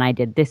 and then I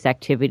did this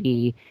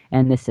activity,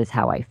 and this is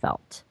how I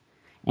felt.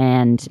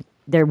 And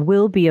there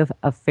will be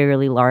a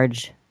fairly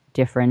large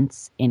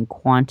difference in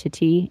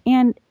quantity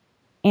and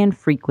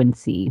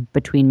frequency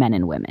between men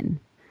and women.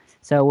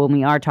 So when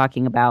we are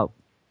talking about,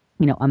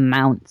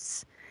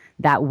 amounts,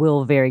 that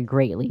will vary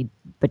greatly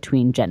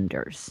between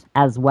genders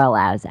as well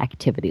as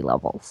activity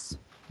levels.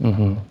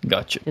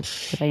 Gotcha. Did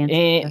I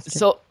answer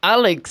so,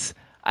 Alex,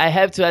 I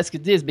have to ask you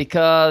this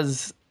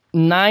because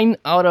 9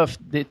 out of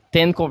the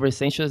 10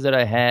 conversations that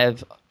I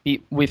have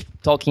with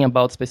talking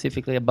about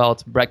specifically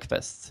about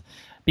breakfast,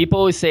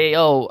 people will say,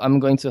 oh, I'm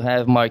going to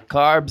have more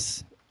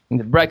carbs in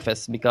the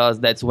breakfast because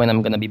that's when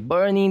I'm going to be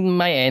burning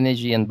my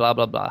energy and blah,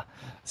 blah, blah.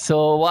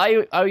 So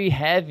why are you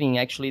having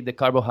actually the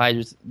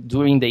carbohydrates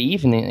during the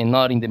evening and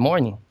not in the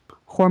morning?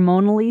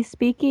 Hormonally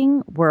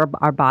speaking,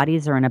 our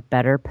bodies are in a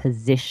better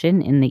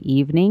position in the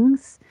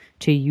evenings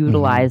to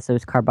utilize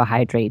those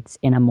carbohydrates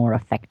in a more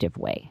effective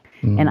way.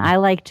 And I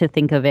like to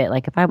think of it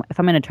like if I'm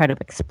going to try to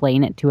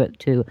explain it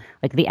to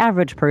like the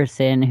average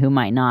person who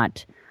might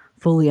not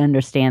fully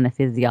understand the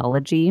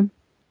physiology,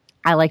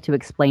 I like to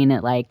explain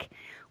it like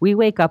we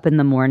wake up in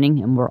the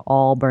morning and we're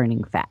all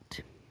burning fat.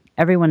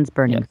 Everyone's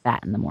burning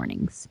fat in the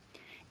mornings.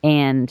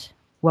 And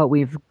what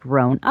we've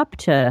grown up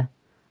to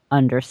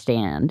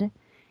understand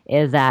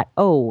is that,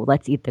 oh,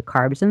 let's eat the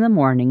carbs in the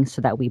morning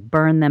so that we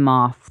burn them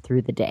off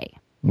through the day.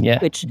 Yeah,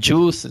 Which,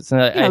 juice.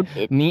 Here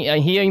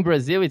in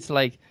Brazil, it's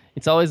like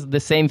it's always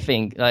the same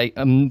thing. Like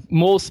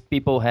most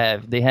people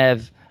they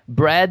have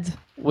bread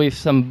with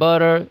some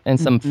butter and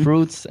some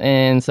fruits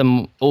and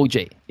some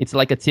OJ. It's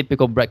like a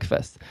typical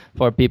breakfast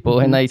for people,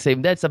 and I say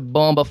that's a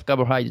bomb of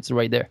carbohydrates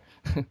right there.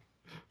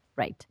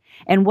 Right.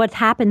 And what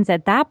happens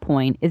at that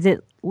point is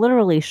it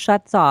literally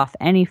shuts off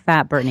any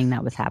fat burning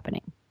that was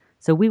happening.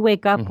 So we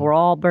wake up, we're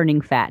all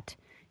burning fat.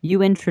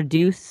 You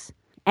introduce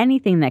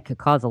anything that could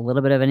cause a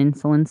little bit of an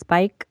insulin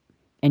spike,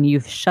 and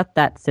you've shut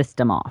that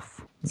system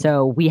off.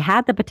 So we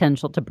had the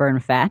potential to burn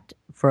fat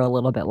for a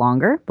little bit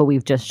longer, but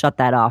we've just shut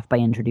that off by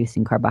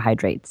introducing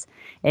carbohydrates.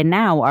 And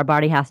now our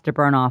body has to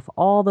burn off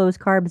all those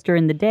carbs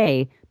during the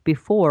day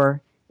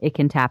before it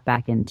can tap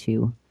back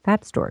into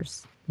fat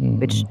stores,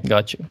 which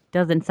Got you.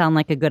 doesn't sound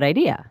like a good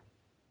idea.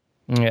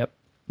 Yep,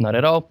 not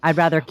at all. I'd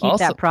rather keep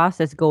that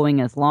process going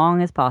as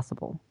long as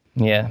possible.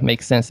 Yeah,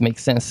 makes sense.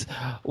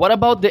 What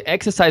about the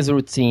exercise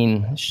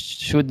routine?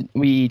 Should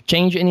we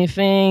change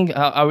anything?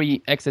 Are we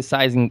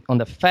exercising on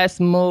the fast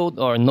mode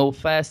or no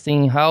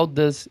fasting? How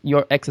does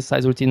your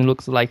exercise routine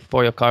look like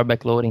for your carb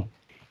backloading?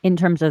 In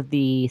terms of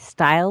the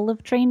style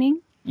of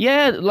training?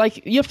 Yeah,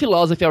 like your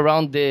philosophy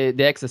around the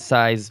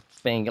exercise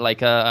thing.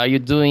 Like, are you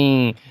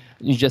doing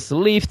just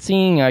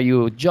lifting? Are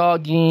you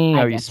jogging?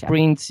 Are you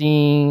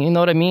sprinting? You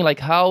know what I mean? Like,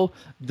 how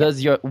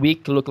does your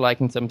week look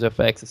like in terms of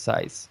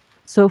exercise?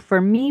 So for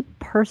me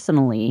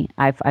personally,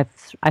 I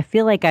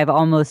feel like I've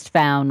almost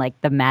found like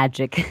the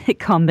magic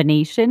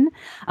combination,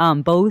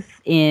 both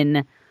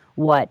in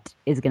what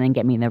is going to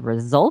get me the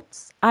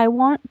results I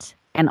want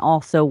and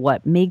also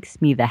what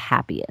makes me the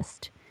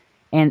happiest.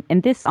 And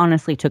this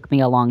honestly took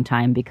me a long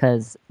time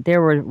because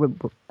there were,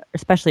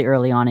 especially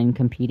early on in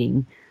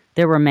competing,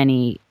 there were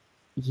many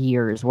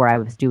years where I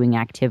was doing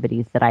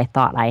activities that I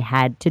thought I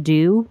had to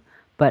do,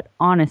 but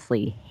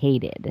honestly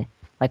hated,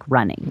 like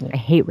running. Yeah. I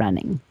hate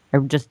running. I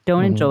just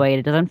don't enjoy it.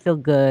 It doesn't feel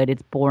good.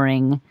 It's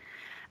boring.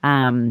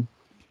 And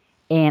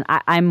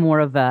I'm more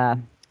of a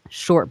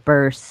short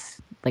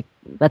bursts, like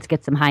let's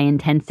get some high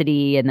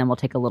intensity and then we'll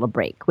take a little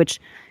break,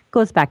 which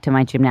goes back to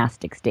my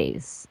gymnastics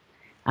days.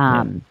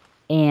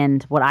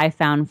 And what I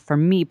found for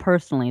me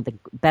personally, the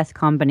best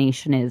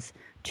combination is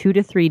 2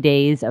 to 3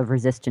 days of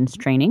resistance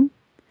training.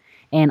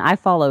 And I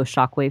follow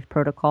Shockwave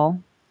Protocol,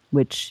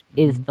 which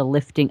is a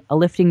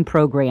lifting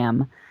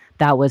program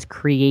that was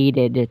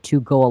created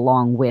to go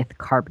along with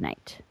Carb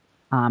Night.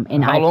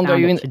 And how long are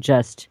you in?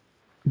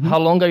 How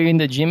long are you in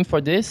the gym for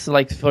this?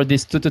 Like for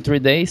these 2 to 3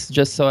 days,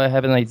 just so I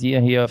have an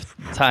idea here of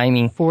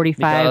timing.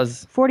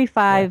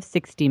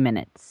 60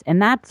 minutes,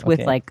 and that's with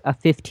like a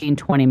 15,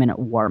 20-minute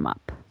warm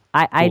up.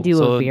 I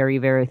do a very,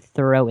 very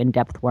thorough,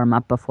 in-depth warm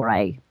up before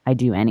I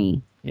do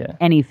any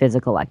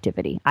physical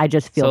activity. I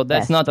just feel so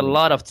that's not a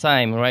lot of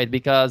time, right?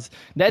 Because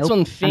that's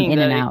one thing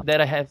that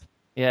I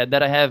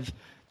have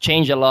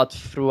changed a lot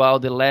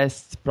throughout the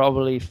last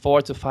probably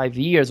 4 to 5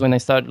 years when I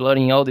started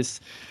learning all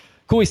this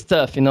cool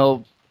stuff,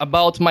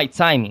 about my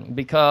timing,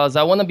 because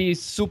I want to be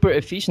super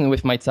efficient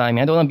with my time.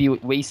 I don't want to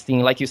be wasting,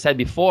 like you said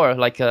before,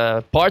 like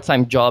a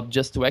part-time job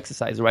just to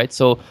exercise, right?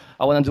 So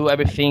I want to do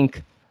everything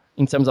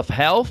in terms of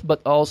health,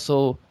 but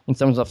also in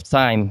terms of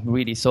time,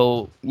 really.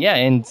 So yeah,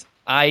 and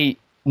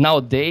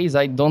nowadays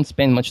I don't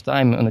spend much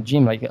time on the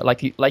gym.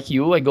 Like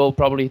you, I go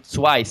probably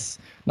twice,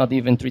 not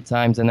even 3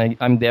 times, and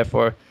I'm there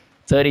for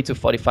 30 to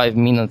 45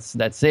 minutes,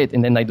 that's it.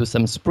 And then I do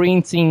some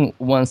sprinting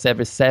once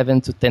every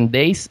 7 to 10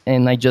 days,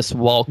 and I just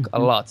walk a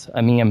lot.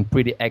 I mean, I'm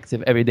pretty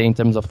active every day in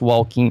terms of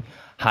walking,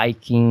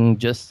 hiking,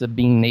 just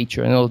being in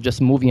nature,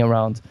 just moving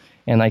around.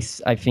 And I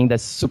think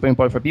that's super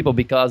important for people,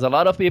 because a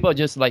lot of people are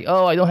just like,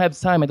 oh, I don't have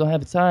time,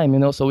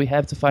 so we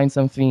have to find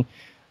something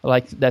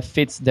like that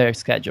fits their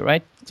schedule,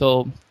 right?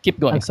 So keep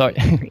going,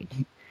 sorry.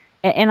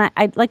 And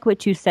I like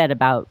what you said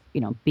about,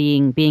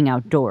 being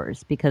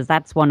outdoors, because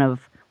that's one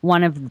of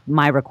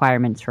my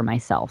requirements for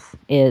myself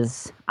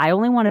is I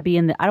only want to be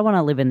I don't want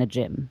to live in the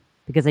gym,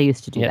 because I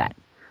used to do that.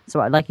 So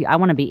I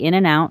want to be in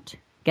and out,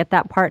 get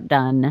that part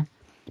done,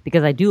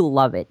 because I do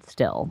love it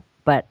still.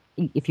 But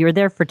if you're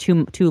there for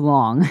too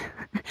long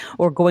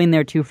or going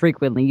there too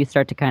frequently, you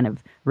start to kind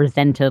of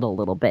resent it a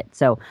little bit.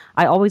 So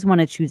I always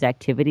want to choose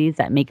activities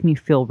that make me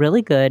feel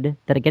really good,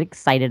 that I get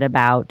excited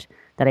about,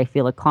 that I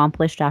feel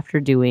accomplished after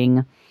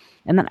doing,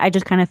 and then I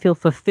just kind of feel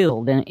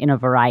fulfilled in a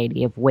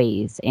variety of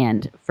ways.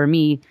 And for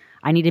me,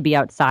 I need to be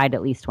outside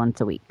at least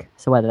once a week.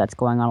 So whether that's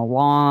going on a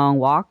long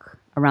walk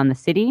around the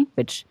city,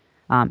 which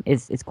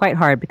is quite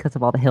hard because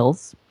of all the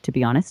hills, to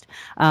be honest,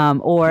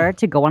 or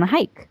to go on a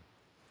hike.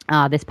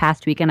 This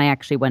past weekend, I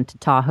actually went to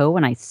Tahoe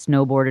and I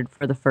snowboarded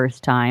for the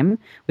first time,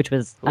 which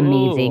was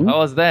amazing. How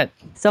was that?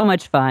 So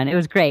much fun. It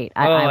was great.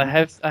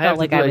 I felt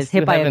like I was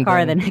hit by a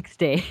car the next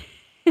day,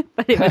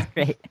 but it was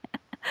great.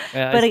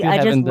 Yeah, but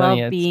I just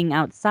love being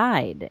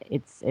outside.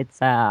 It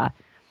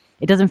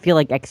doesn't feel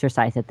like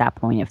exercise at that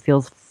point. It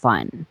feels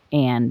fun.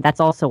 And that's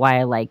also why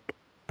I like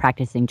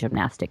practicing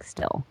gymnastics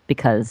still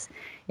because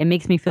it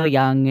makes me feel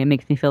young. It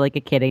makes me feel like a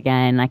kid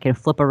again. I can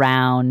flip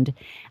around.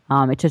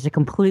 It's just a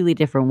completely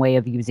different way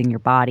of using your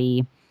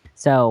body.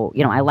 So,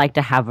 I like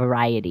to have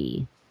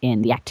variety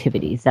in the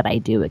activities that I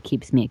do. It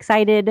keeps me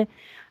excited.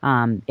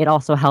 It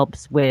also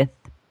helps with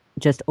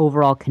just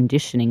overall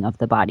conditioning of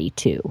the body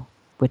too,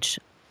 which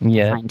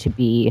I find to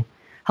be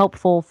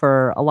helpful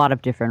for a lot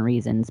of different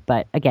reasons.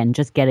 But again,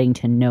 just getting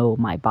to know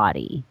my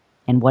body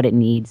and what it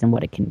needs and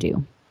what it can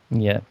do.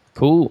 Yeah,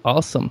 cool,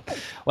 awesome.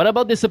 What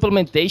about the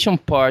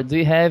supplementation part? Do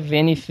you have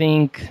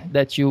anything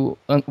that you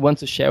want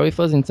to share with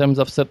us in terms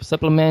of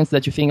supplements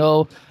that you think,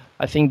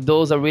 I think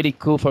those are really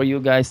cool for you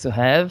guys to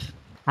have?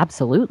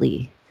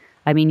 Absolutely.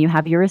 I mean, you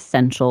have your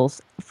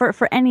essentials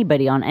for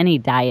anybody on any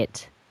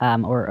diet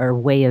or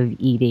way of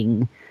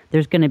eating.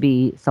 There's going to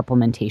be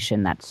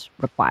supplementation that's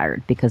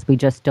required because we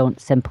just don't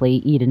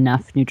simply eat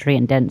enough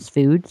nutrient-dense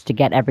foods to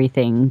get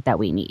everything that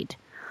we need,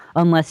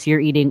 unless you're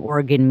eating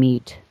organ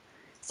meat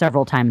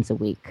several times a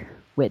week,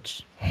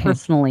 which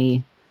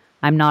personally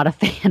I'm not a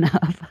fan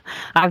of.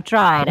 I've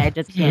tried, I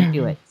just can't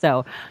do it.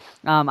 So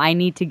I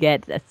need to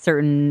get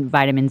certain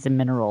vitamins and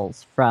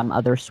minerals from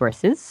other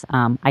sources.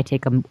 I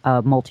take a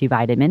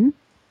multivitamin,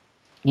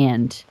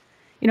 and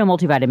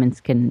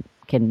multivitamins can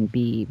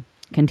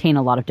contain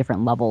a lot of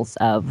different levels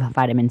of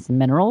vitamins and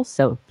minerals.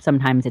 So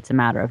sometimes it's a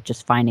matter of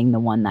just finding the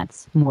one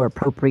that's more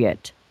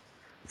appropriate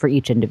for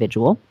each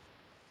individual.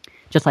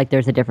 Just like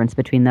there's a difference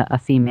between a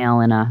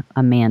female and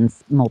a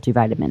man's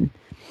multivitamin.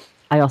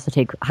 I also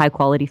take high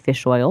quality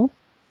fish oil.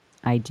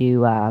 I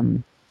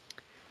do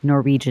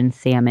Norwegian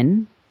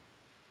salmon,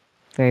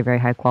 very, very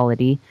high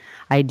quality.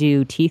 I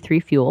do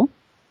T3 Fuel,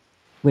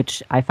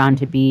 which I found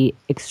to be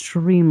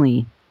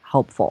extremely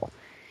helpful.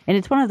 And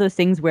it's one of those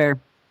things where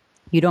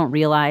you don't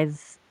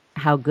realize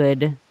how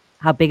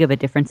big of a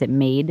difference it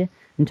made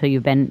until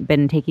you've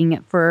been taking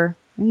it for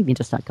maybe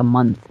just like a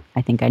month.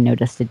 I think I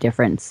noticed a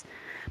difference.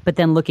 But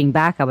then looking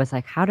back, I was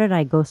like, how did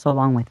I go so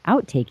long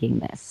without taking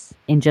this?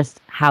 And just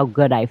how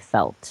good I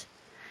felt.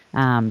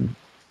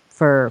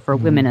 For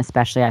women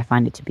especially, I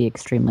find it to be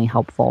extremely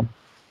helpful.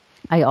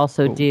 I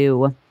also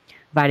do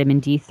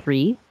vitamin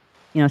D3.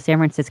 San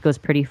Francisco is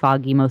pretty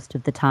foggy most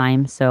of the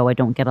time, so I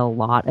don't get a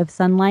lot of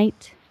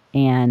sunlight.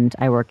 And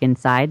I work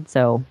inside,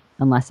 so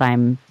unless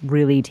I'm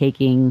really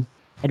taking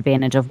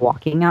advantage of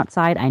walking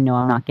outside, I know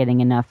I'm not getting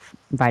enough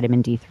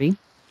vitamin D3,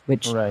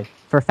 which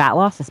for fat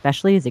loss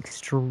especially is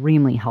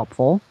extremely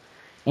helpful.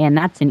 And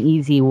that's an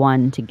easy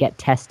one to get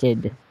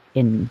tested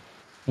in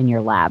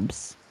your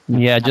labs.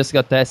 Yeah, I just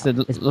got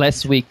tested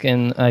last week,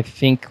 and I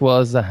think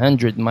was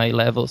 100 my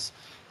levels,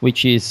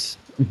 which is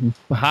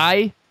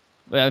high.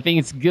 Well, I think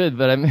it's good,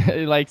 but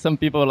I'm like some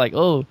people are like,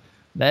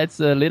 that's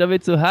a little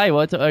bit too high.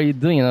 What are you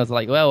doing? And I was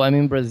like, well, I'm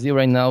in Brazil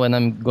right now, and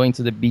I'm going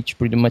to the beach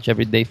pretty much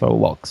every day for a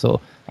walk.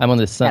 So I'm on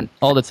the sun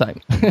all the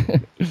time.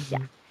 Yeah.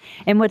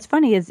 And what's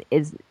funny is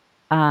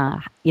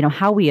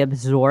how we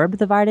absorb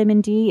the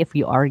vitamin D, if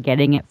we are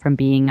getting it from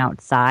being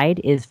outside,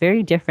 is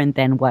very different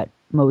than what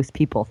most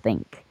people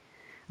think.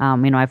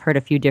 I've heard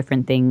a few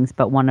different things,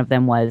 but one of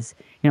them was,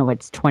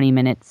 it's 20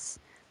 minutes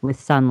with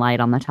sunlight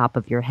on the top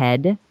of your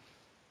head.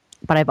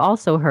 But I've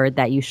also heard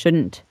that you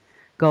shouldn't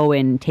go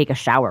and take a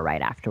shower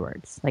right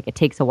afterwards. Like it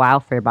takes a while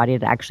for your body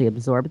to actually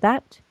absorb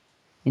that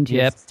into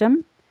your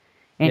system.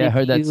 And I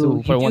heard that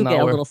too. For 1 hour, you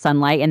get a little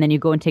sunlight, and then you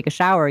go and take a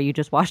shower. You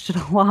just washed it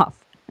all off.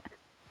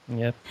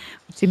 Yep.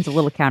 Which seems a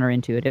little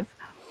counterintuitive.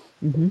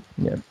 Mm-hmm.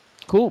 Yeah.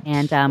 Cool.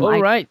 And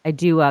right. I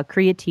do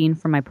creatine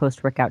for my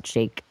post-workout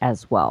shake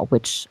as well,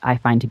 which I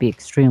find to be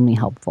extremely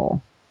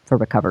helpful for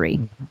recovery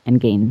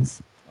and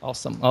gains.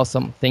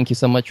 Awesome. Thank you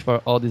so much for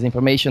all this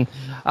information.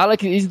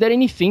 Alec, is there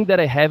anything that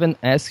I haven't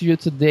asked you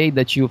today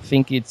that you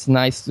think it's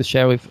nice to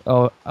share with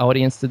our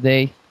audience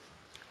today?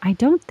 I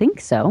don't think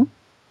so.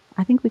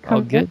 I think we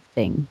covered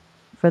everything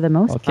for the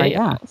most part.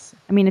 Yeah. Awesome.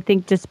 I mean, I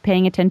think just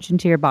paying attention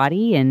to your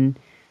body and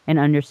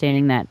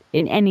understanding that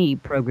in any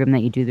program that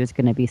you do, there's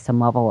going to be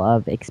some level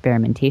of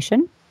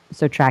experimentation.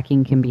 So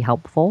tracking can be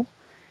helpful.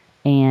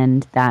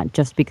 And that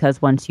just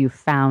because once you've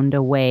found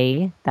a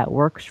way that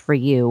works for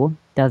you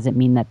doesn't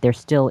mean that there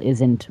still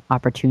isn't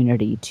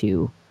opportunity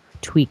to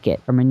tweak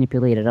it or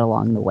manipulate it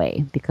along the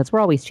way, because we're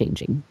always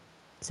changing.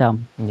 So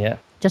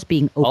just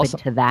being open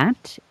to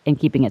that and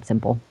keeping it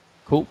simple.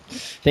 Cool.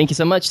 Thank you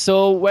so much.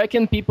 So where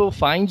can people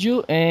find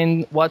you,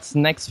 and what's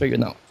next for you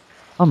now?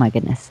 Oh, my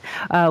goodness.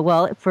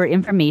 Well, for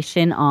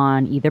information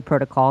on either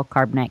protocol,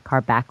 Carbonite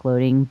Carb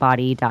Backloading,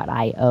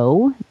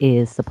 Body.io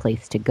is the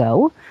place to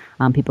go.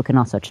 People can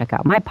also check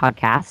out my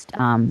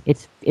podcast.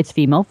 It's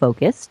female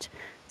focused.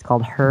 It's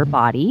called Her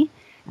Body.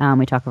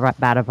 We talk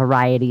about a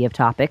variety of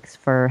topics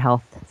for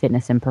health,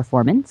 fitness, and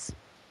performance.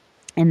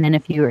 And then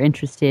if you're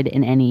interested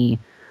in any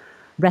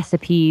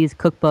recipes,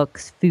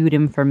 cookbooks, food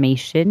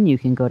information, you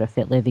can go to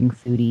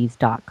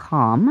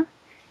fitlivingfoodies.com.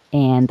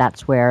 And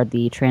that's where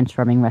the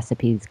Transforming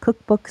Recipes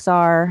cookbooks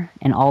are.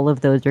 And all of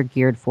those are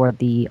geared for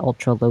the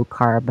ultra low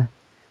carb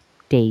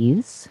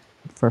days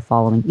for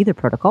following either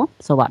protocol.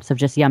 So lots of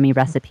just yummy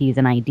recipes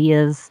and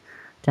ideas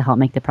to help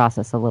make the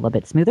process a little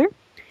bit smoother.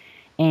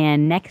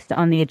 And next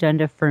on the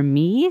agenda for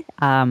me,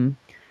 a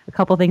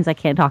couple things I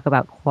can't talk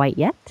about quite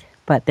yet,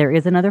 but there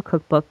is another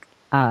cookbook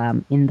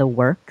in the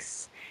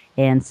works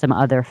and some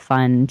other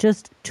fun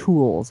just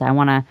tools. I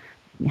want to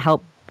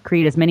help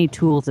create as many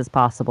tools as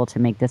possible to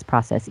make this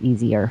process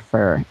easier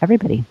for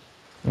everybody.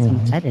 So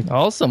I'm excited.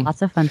 Awesome.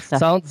 Lots of fun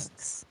stuff.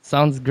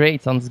 Sounds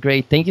great. Sounds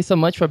great. Thank you so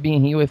much for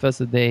being here with us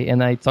today,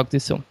 and I talk to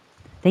you soon.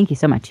 Thank you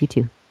so much. You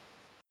too.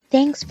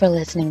 Thanks for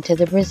listening to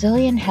the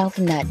Brazilian Health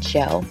Nut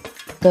Show.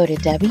 Go to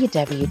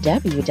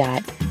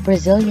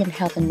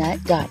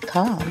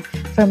www.brazilianhealthnut.com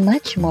for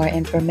much more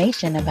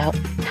information about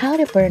how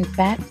to burn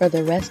fat for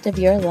the rest of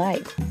your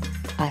life.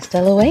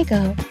 Hasta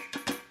luego.